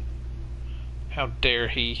 How dare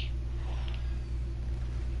he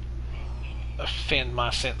offend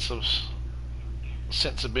my sense of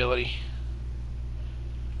sensibility.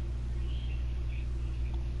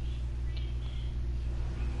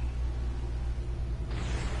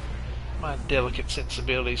 My delicate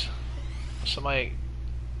sensibilities. Somebody.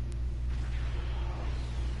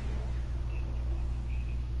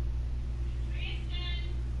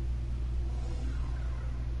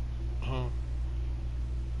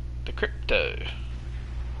 The crypto.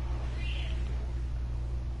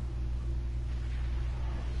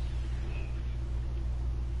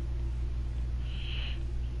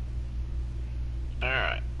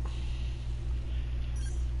 Alright.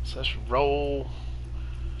 So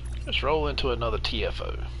let's roll into another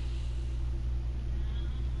TFO.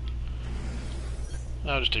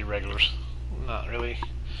 I'll just do regulars. Not really.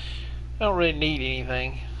 I don't really need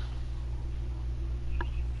anything.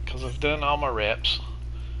 Because I've done all my reps.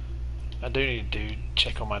 I do need to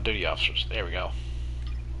check on my duty officers. There we go.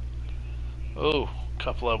 Oh, a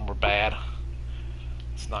couple of them were bad.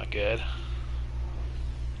 It's not good.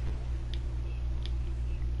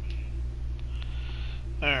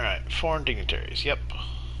 Alright, foreign dignitaries. Yep.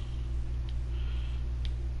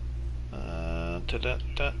 Da da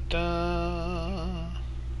da da.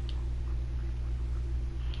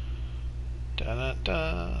 Da da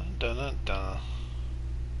da da da da.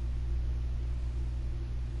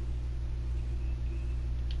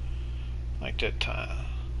 Like that time.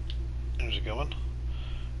 There's a good one.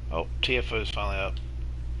 Oh, TFO is finally up.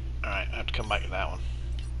 Alright, I have to come back to that one.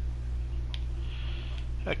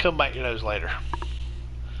 I'll come back to those later.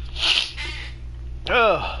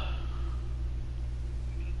 Ugh.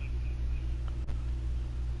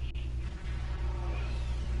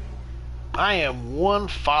 I am one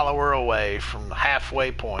follower away from the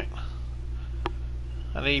halfway point.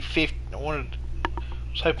 I need 50. I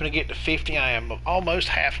was hoping to get to 50. I am almost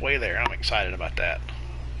halfway there. I'm excited about that.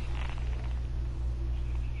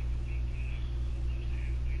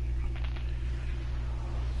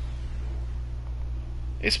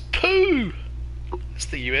 It's Pooh! It's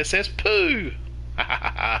the USS Pooh! Ha ha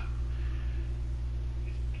ha ha.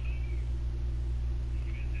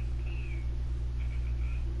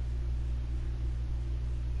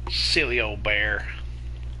 Silly old bear.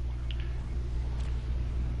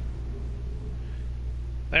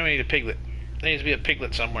 Then we need a piglet. There needs to be a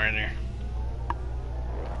piglet somewhere in there.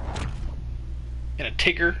 And a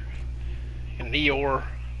tigger. And an Eeyore.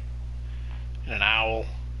 And an owl.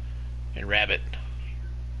 And rabbit.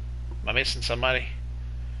 Am I missing somebody?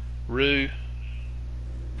 Roo.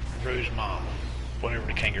 Roo's mom. Whatever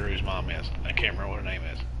the kangaroo's mom is. I can't remember what her name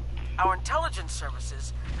is. Our intelligence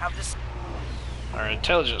services have this. Our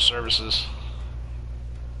intelligence services.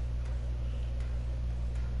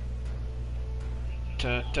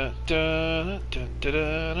 Dun, dun, dun, dun, dun,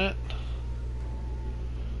 dun, dun.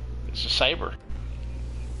 It's a saber.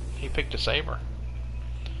 He picked a saber.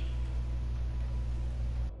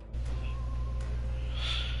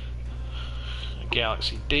 A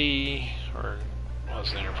Galaxy D, or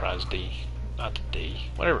was it Enterprise D? Not the D.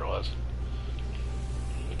 Whatever it was.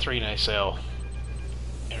 3 nacelle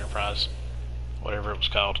Enterprise. Whatever it was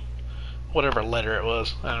called. Whatever letter it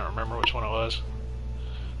was. I don't remember which one it was.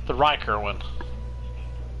 The Riker one.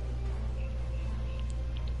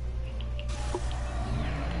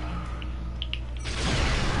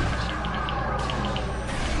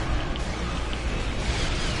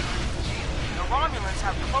 The Romulans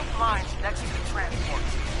have cloaked mines next to the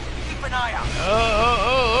transports. Keep an eye out.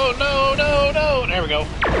 Oh, no, no, no. There we go.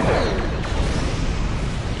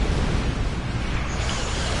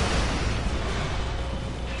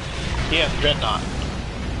 Yeah, Dreadnought.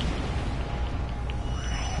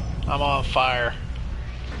 I'm on fire.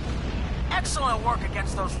 Excellent work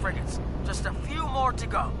against those frigates. Just a few more to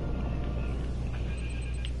go.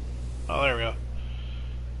 Oh, there we go.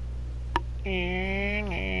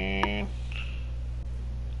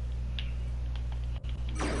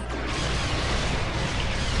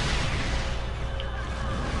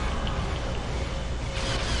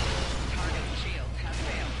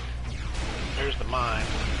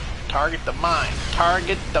 Target the mine.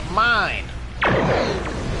 Target the mine. There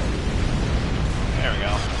we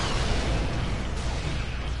go.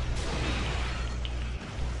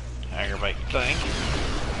 Aggravating thing.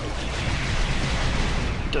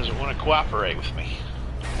 Doesn't want to cooperate with me.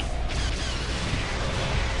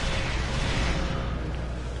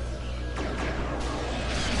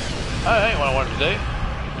 That ain't what I wanted to do.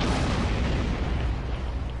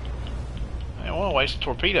 I don't want to waste a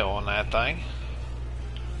torpedo on that thing.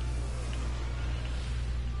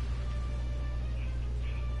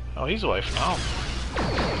 Oh, he's away from home.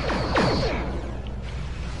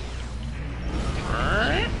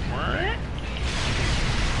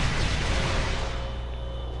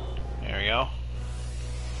 There we go.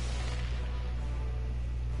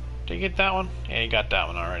 Did you get that one? Yeah, you got that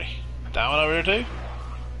one already. That one over there too?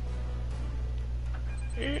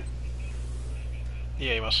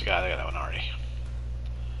 Yeah, you must have got that one already.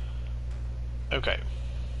 Okay.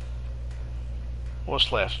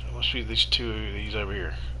 What's left? It must be these two of these over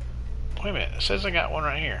here. Wait a minute, it says I got one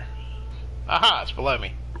right here. Aha, it's below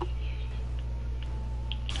me.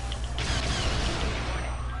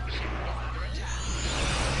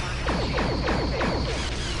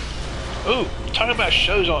 Ooh, talking about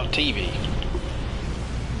shows on TV.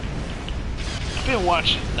 I've been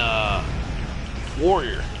watching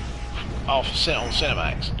Warrior on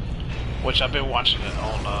Cinemax, which I've been watching it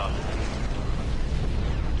on.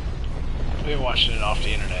 I've been watching it off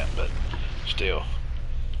the internet, but still,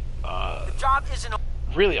 The job isn't.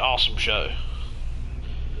 really awesome show.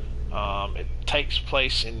 It takes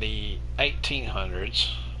place in the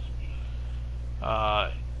 1800s.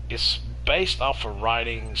 It's based off of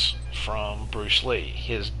writings from Bruce Lee.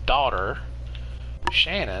 His daughter,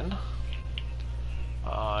 Shannon,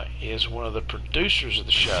 is one of the producers of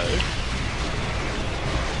the show,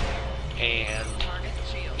 and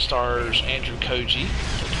stars Andrew Koji,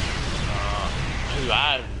 who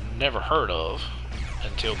I've never heard of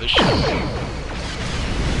until this show.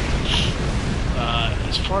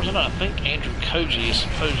 As far as I know, I think Andrew Koji is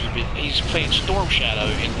supposed to be, he's playing Storm Shadow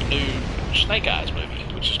in the new Snake Eyes movie,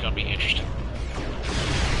 which is going to be interesting.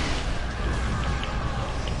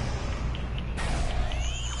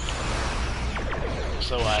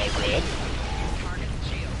 So I read,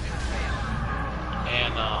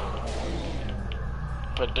 and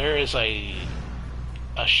but there is a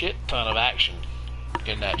shit ton of action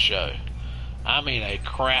in that show. I mean a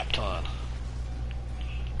crap ton.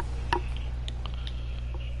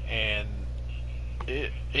 And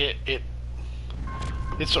it's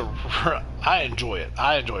I enjoy it.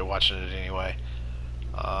 I enjoy watching it anyway.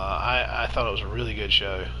 I thought it was a really good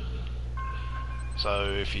show.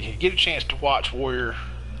 So if you get a chance to watch Warrior,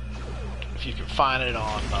 if you can find it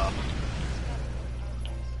on,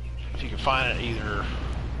 if you can find it either,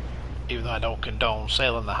 even though I don't condone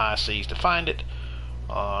sailing the high seas to find it,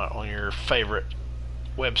 on your favorite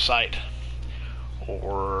website,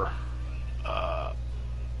 or I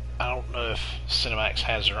don't know if Cinemax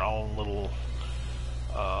has their own little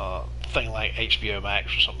thing like HBO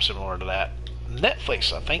Max or something similar to that.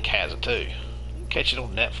 Netflix, I think, has it too. Catch it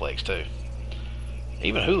on Netflix too.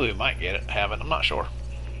 Even Hulu might have it. I'm not sure.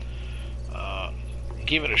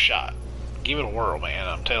 Give it a shot. Give it a whirl, man.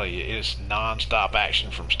 I'm telling you, it's non-stop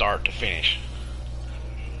action from start to finish.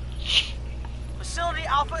 Facility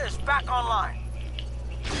Alpha is back online.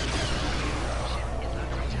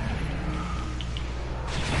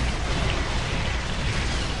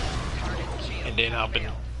 And then I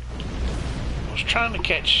was trying to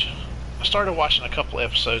catch. I started watching a couple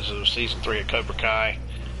episodes of season 3 of Cobra Kai.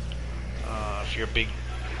 If you're a big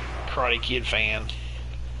Karate Kid fan,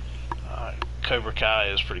 Cobra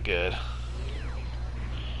Kai is pretty good.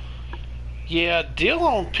 Yeah, deal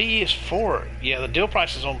on PS4. Yeah, the deal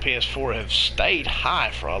prices on PS4 have stayed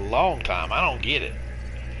high for a long time. I don't get it.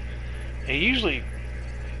 It usually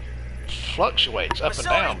fluctuates up and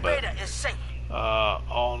down, but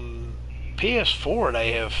on PS4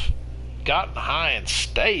 they have gotten high and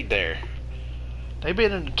stayed there. They've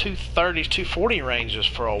been in the 230s, 240 ranges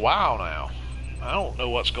for a while now. I don't know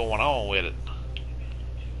what's going on with it.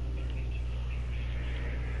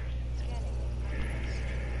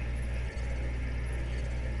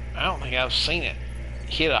 I don't think I've seen it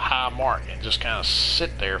hit a high mark and just kind of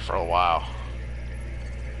sit there for a while.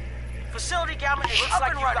 Facility gamma is up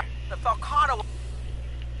and running. The Falcata.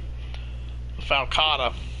 The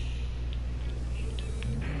Falcata.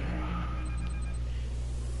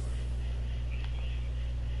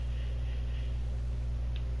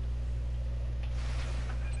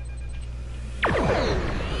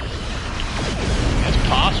 It's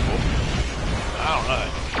possible. I don't know.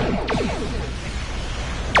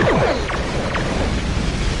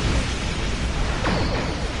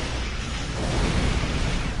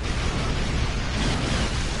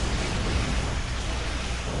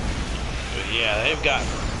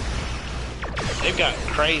 they've got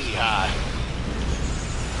crazy high.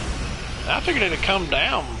 I figured it'd come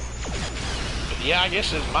down, but yeah, I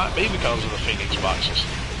guess it might be because of the Phoenix boxes.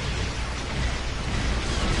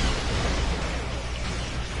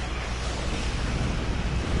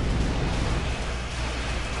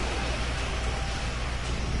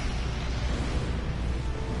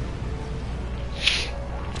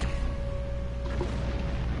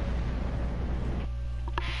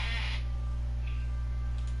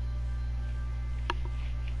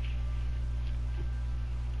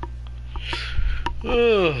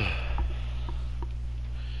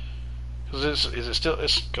 Cause is it still?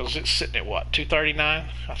 It's because it's sitting at what, 239?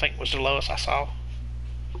 I think was the lowest I saw.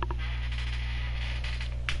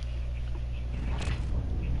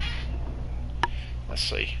 Let's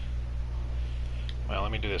see. Well,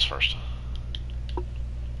 let me do this first.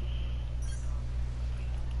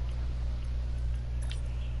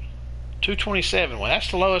 $227. Well, that's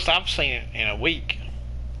the lowest I've seen in a week.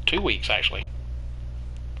 2 weeks actually.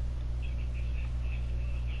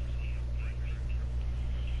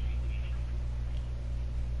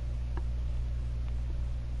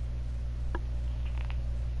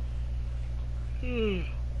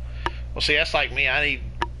 Well, see, that's like me. I need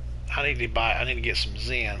to get some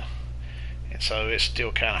Zen, and so it's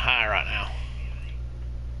still kind of high right now.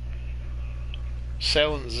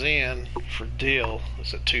 Selling Zen for deal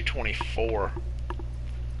is at 224.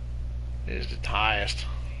 It is the highest.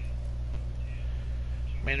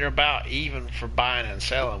 I mean, they're about even for buying and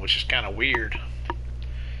selling, which is kind of weird,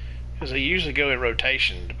 because they usually go in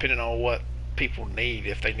rotation depending on what people need.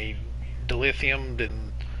 If they need dilithium, then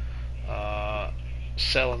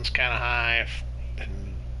selling's kind of high,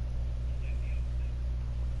 and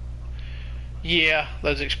yeah,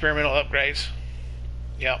 those experimental upgrades.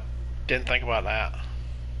 Yep, didn't think about that.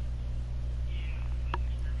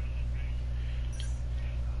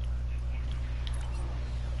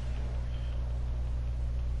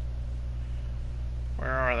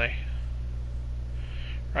 Where are they?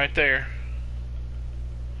 Right there.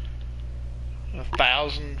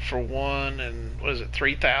 1,000 for one, and what is it?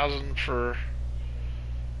 3,000 for.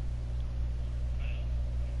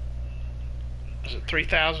 Is it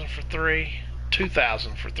 3,000 for 3?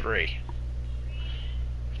 2,000 for 3.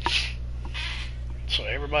 So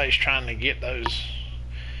everybody's trying to get those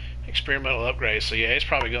experimental upgrades. So yeah, it's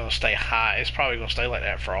probably going to stay high. It's probably going to stay like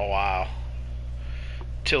that for a while,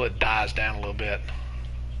 till it dies down a little bit.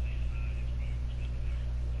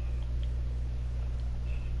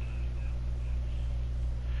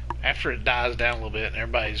 After it dies down a little bit and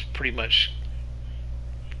everybody's pretty much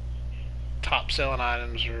top selling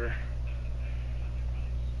items are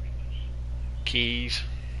keys.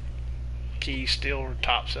 Keys still are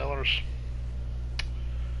top sellers.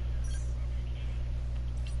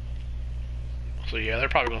 So yeah, they're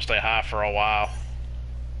probably going to stay high for a while.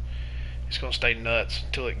 It's going to stay nuts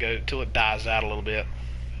until it dies out a little bit.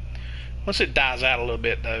 Once it dies out a little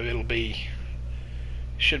bit, though,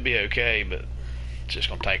 should be okay, but it's just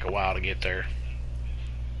going to take a while to get there.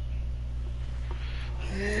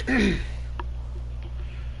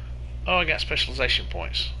 Oh, I got specialization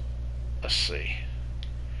points. Let's see.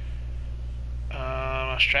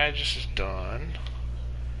 My strategist is done.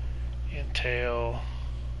 Intel.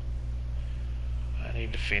 I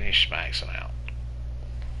need to finish maxing out.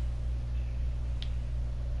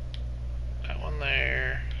 That one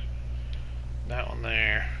there. That one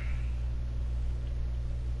there.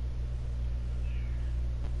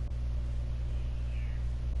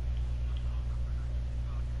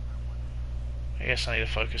 I guess I need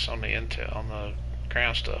to focus on the intel, on the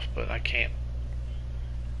ground stuff, but I can't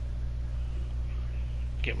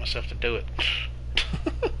get myself to do it.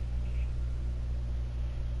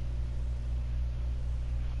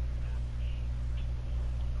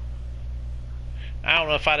 I don't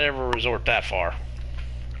know if I'd ever resort that far.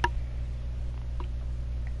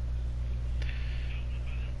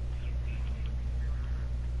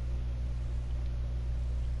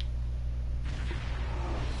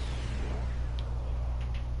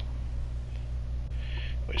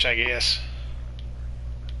 Which I guess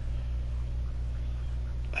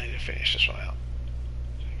I need to finish this one out.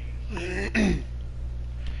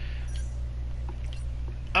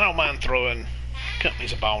 I don't mind throwing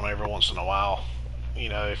companies a bone every once in a while. You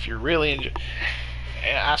know, if you're really and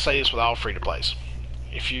I say this with all free-to-plays,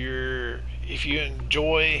 if you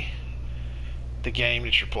enjoy the game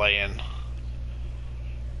that you're playing,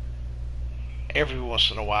 every once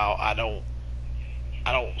in a while, I don't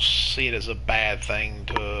see it as a bad thing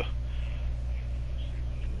to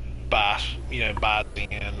buy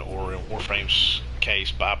Zen, or in Warframe's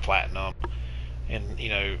case, buy Platinum, and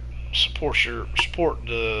support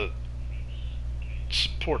the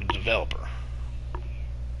developer.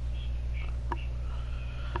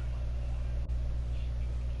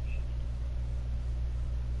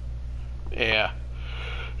 Yeah.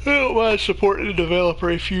 I don't mind supporting the developer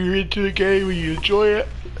if you're into the game and you enjoy it.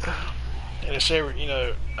 And it's ever,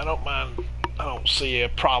 I don't mind. I don't see a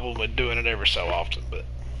problem with doing it ever so often, but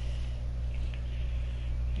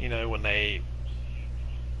when they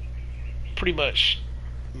pretty much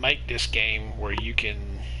make this game where you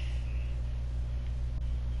can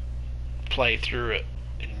play through it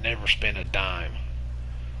and never spend a dime.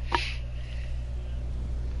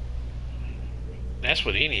 That's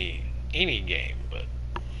with any game, but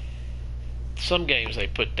some games they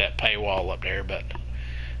put that paywall up there, but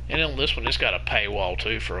and on this one it's got a paywall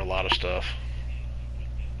too for a lot of stuff.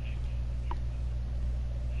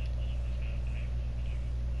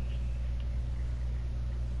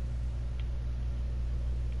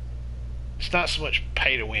 It's not so much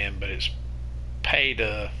pay to win, but it's pay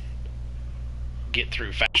to get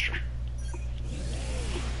through faster.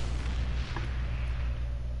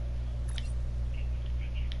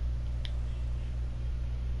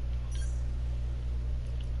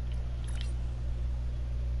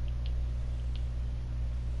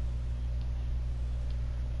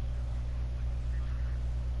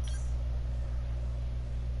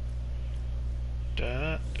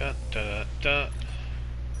 Da, da, da, da.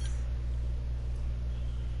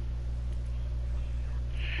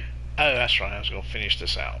 Oh, that's right. I was going to finish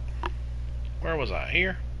this out. Where was I?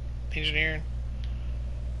 Here? Engineering?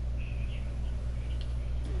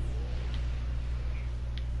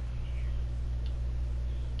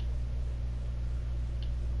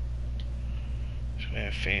 Just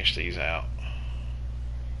going to finish these out.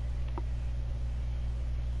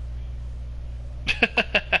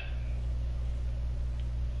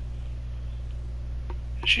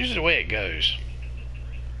 It's usually the way it goes.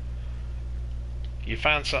 You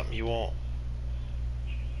find something you want,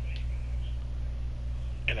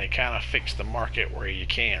 and they kind of fix the market where you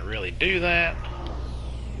can't really do that.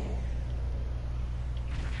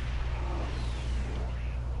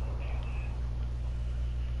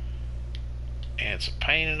 And it's a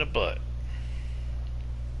pain in the butt.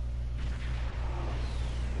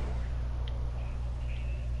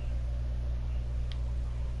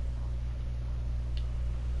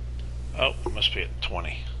 Oh, it must be at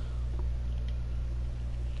 20.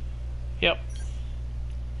 Yep.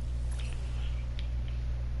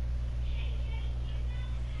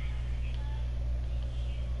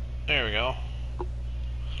 There we go.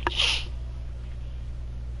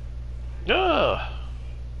 Ugh.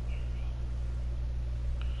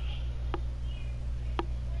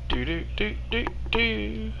 Do do do do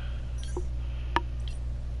do.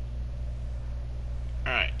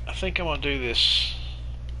 Alright, I think I'm gonna do this.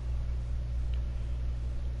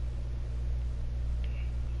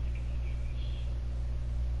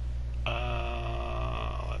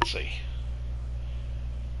 Let's see.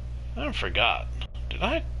 I forgot. Did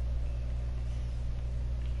I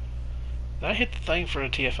hit the thing for the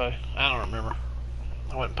TFO? I don't remember.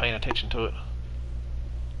 I wasn't paying attention to it.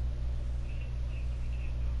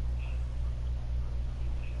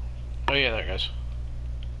 Oh yeah, there it goes.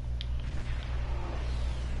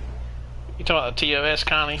 You talking about the TOS,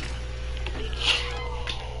 Connie?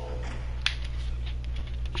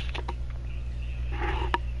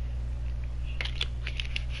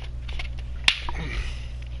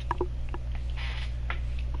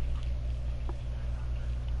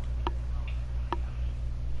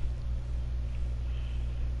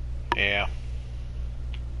 Yeah.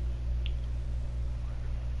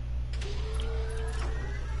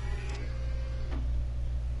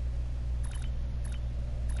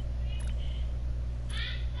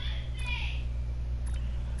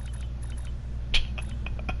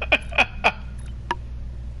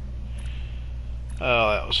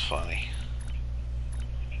 Oh, that was funny.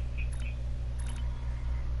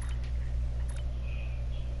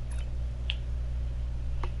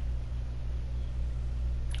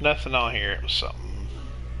 Nothing on here. It was something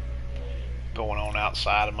going on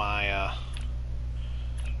outside of my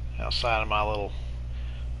little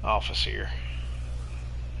office here.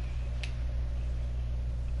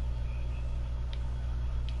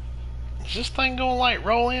 Is this thing gonna like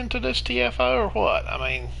roll into this TFO or what? I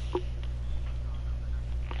mean,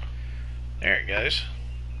 there it goes.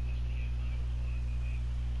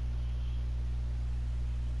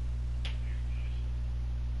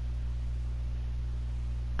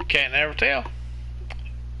 Can't never tell.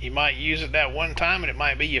 You might use it that one time and it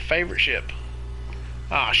might be your favorite ship.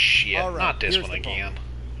 Ah, shit. All right, Not this here's one the again.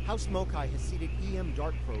 problem. House Mokai has seeded EM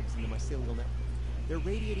dart probes into mycelial network. They're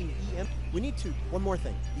radiating EM. We need to. One more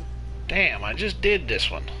thing. Damn, I just did this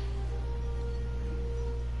one.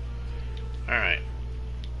 Alright.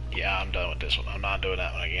 Yeah, I'm done with this one. I'm not doing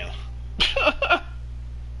that one again.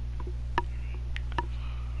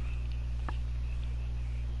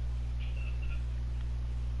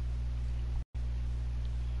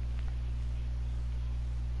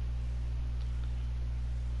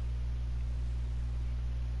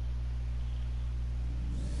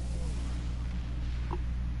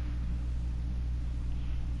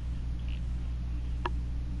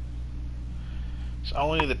 It's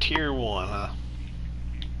only the tier 1, huh?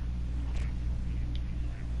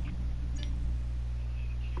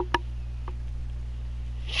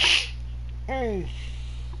 Mm.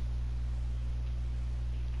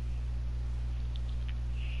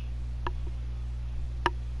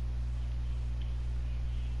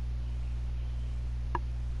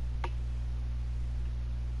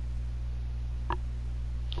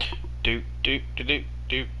 Doop doop doop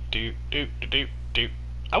doop doop doop doop doop.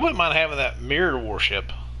 I wouldn't mind having that mirrored warship.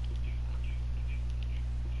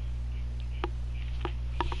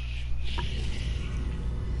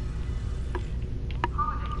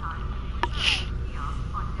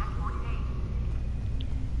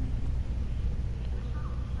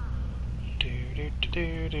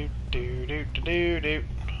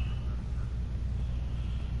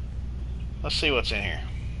 Let's see what's in here.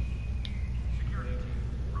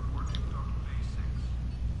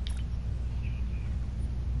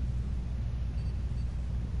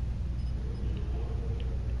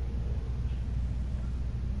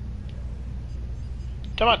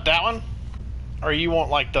 Talking about that one, or you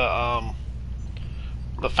want like the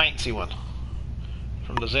fancy one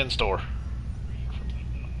from the Zen store?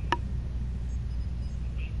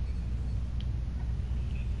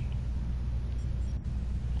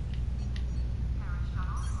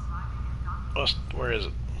 Where is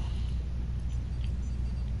it?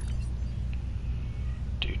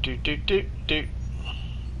 Do.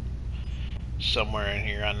 Somewhere in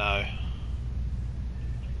here, I know.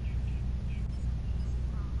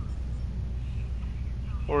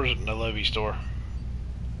 Or is it in the Lobby store?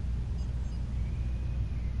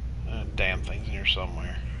 Damn thing's in here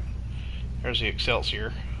somewhere. There's the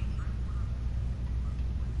Excelsior.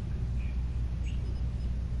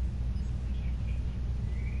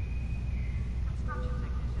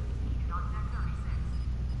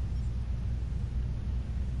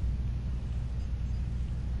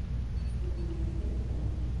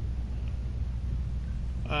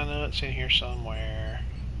 I know it's in here somewhere.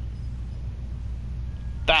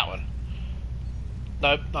 That one.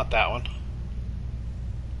 Nope, not that one.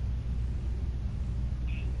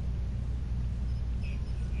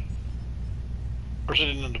 Or is it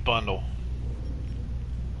in the bundle?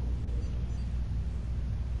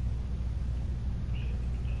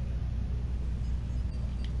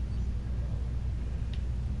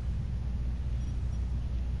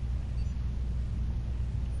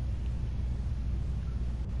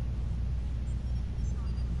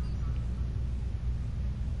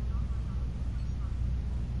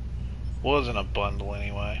 Wasn't a bundle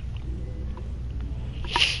anyway.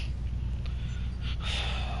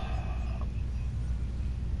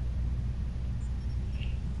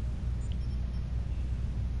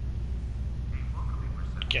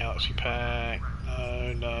 Galaxy Pack.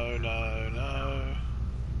 No.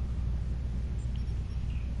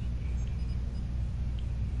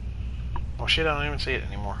 Well, shit, I don't even see it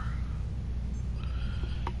anymore.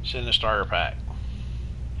 It's in the starter pack.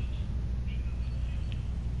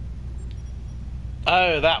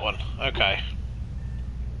 Oh, that one. Okay.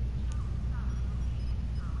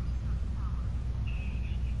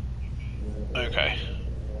 Okay.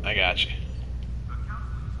 I got you.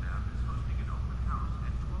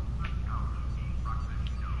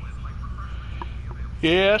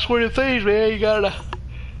 Yeah, that's one of the things, man. You gotta...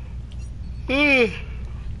 It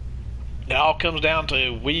all comes down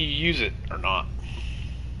to will you use it or not.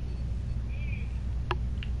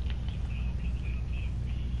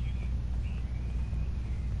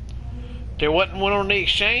 There wasn't one on the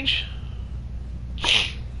exchange?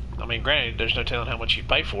 I mean, granted, there's no telling how much you'd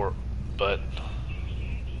pay for it, but...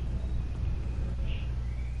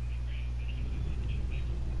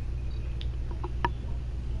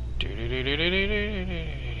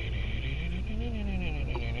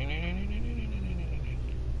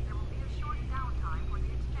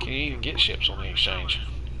 Can you even get ships on the exchange?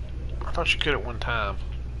 I thought you could at one time.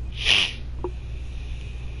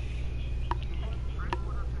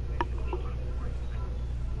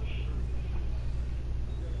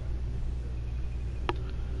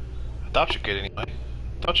 I thought you could anyway.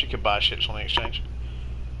 I thought you could buy ships on the exchange.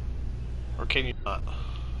 Or can you not?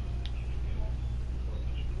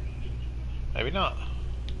 Maybe not.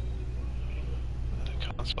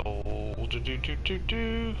 Console.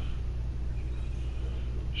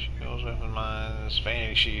 Shields, weapon mines,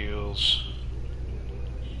 vanity shields.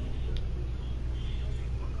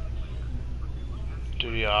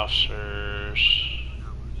 Duty officers.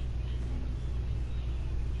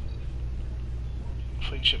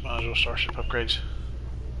 Fleet ship module, starship upgrades.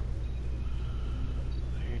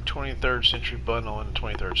 23rd century bundle and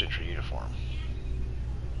 23rd century uniform.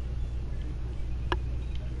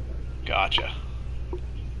 Gotcha.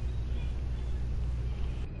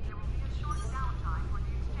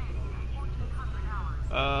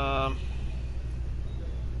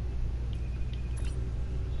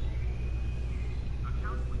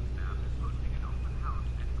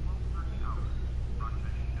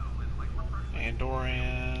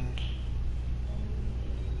 Andorian.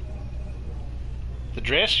 The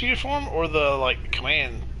dress uniform or the like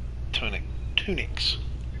command tunics?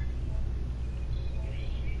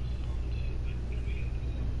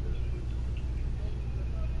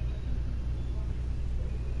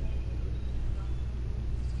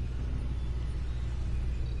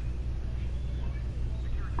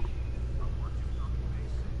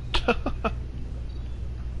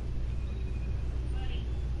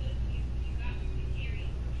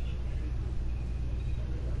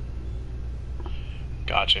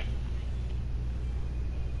 Gotcha.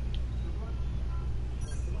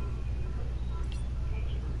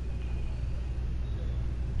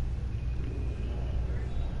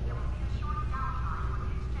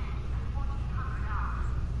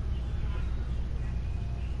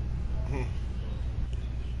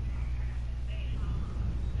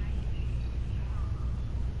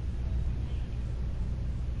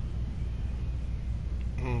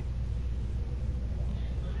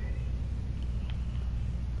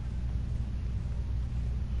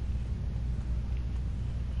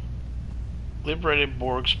 Liberated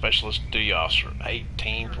Borg Specialist Duty Officer,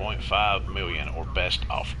 18.5 million or best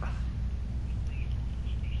offer.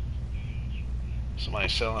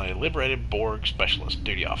 Somebody's selling a Liberated Borg Specialist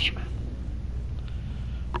Duty Officer.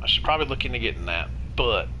 I should probably look into getting that,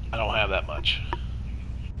 but I don't have that much.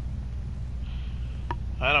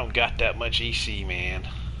 I don't got that much EC, man.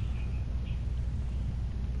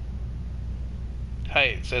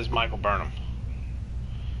 Hey, it says Michael Burnham.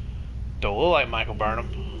 Don't look like Michael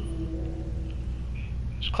Burnham.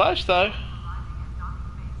 It's close though.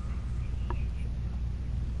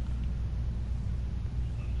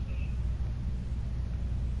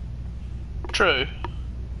 True.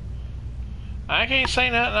 I can't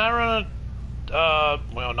say nothing. I run a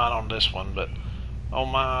well, not on this one, but on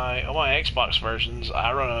my Xbox versions,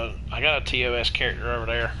 I got a TOS character over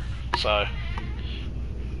there, so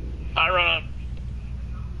I run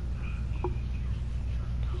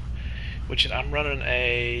I'm running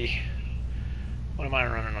a. What am I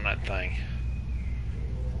running on that thing?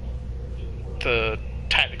 The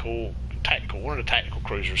tactical, one of the tactical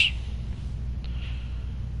cruisers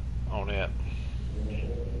on it.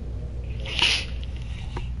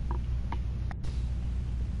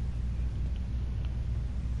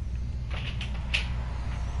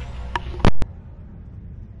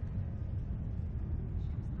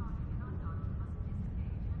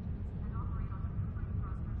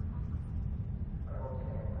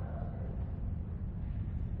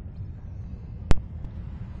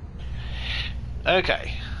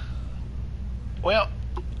 Okay. Well,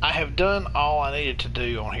 I have done all I needed to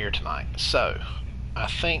do on here tonight. So, I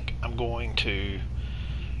think I'm going to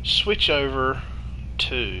switch over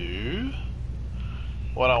to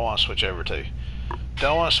what I want to switch over to. Do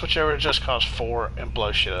I want to switch over to Just Cause 4 and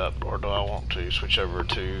blow shit up, or do I want to switch over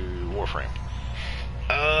to Warframe?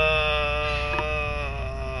 I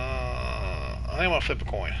think I'm going to flip a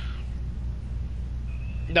coin.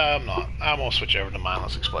 No, I'm not. I'm going to switch over to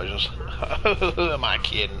mindless explosions. Am I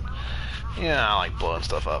kidding? Yeah, I like blowing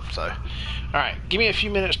stuff up. So, alright, give me a few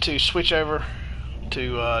minutes to switch over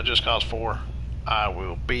to Just Cause 4. I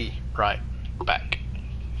will be right back.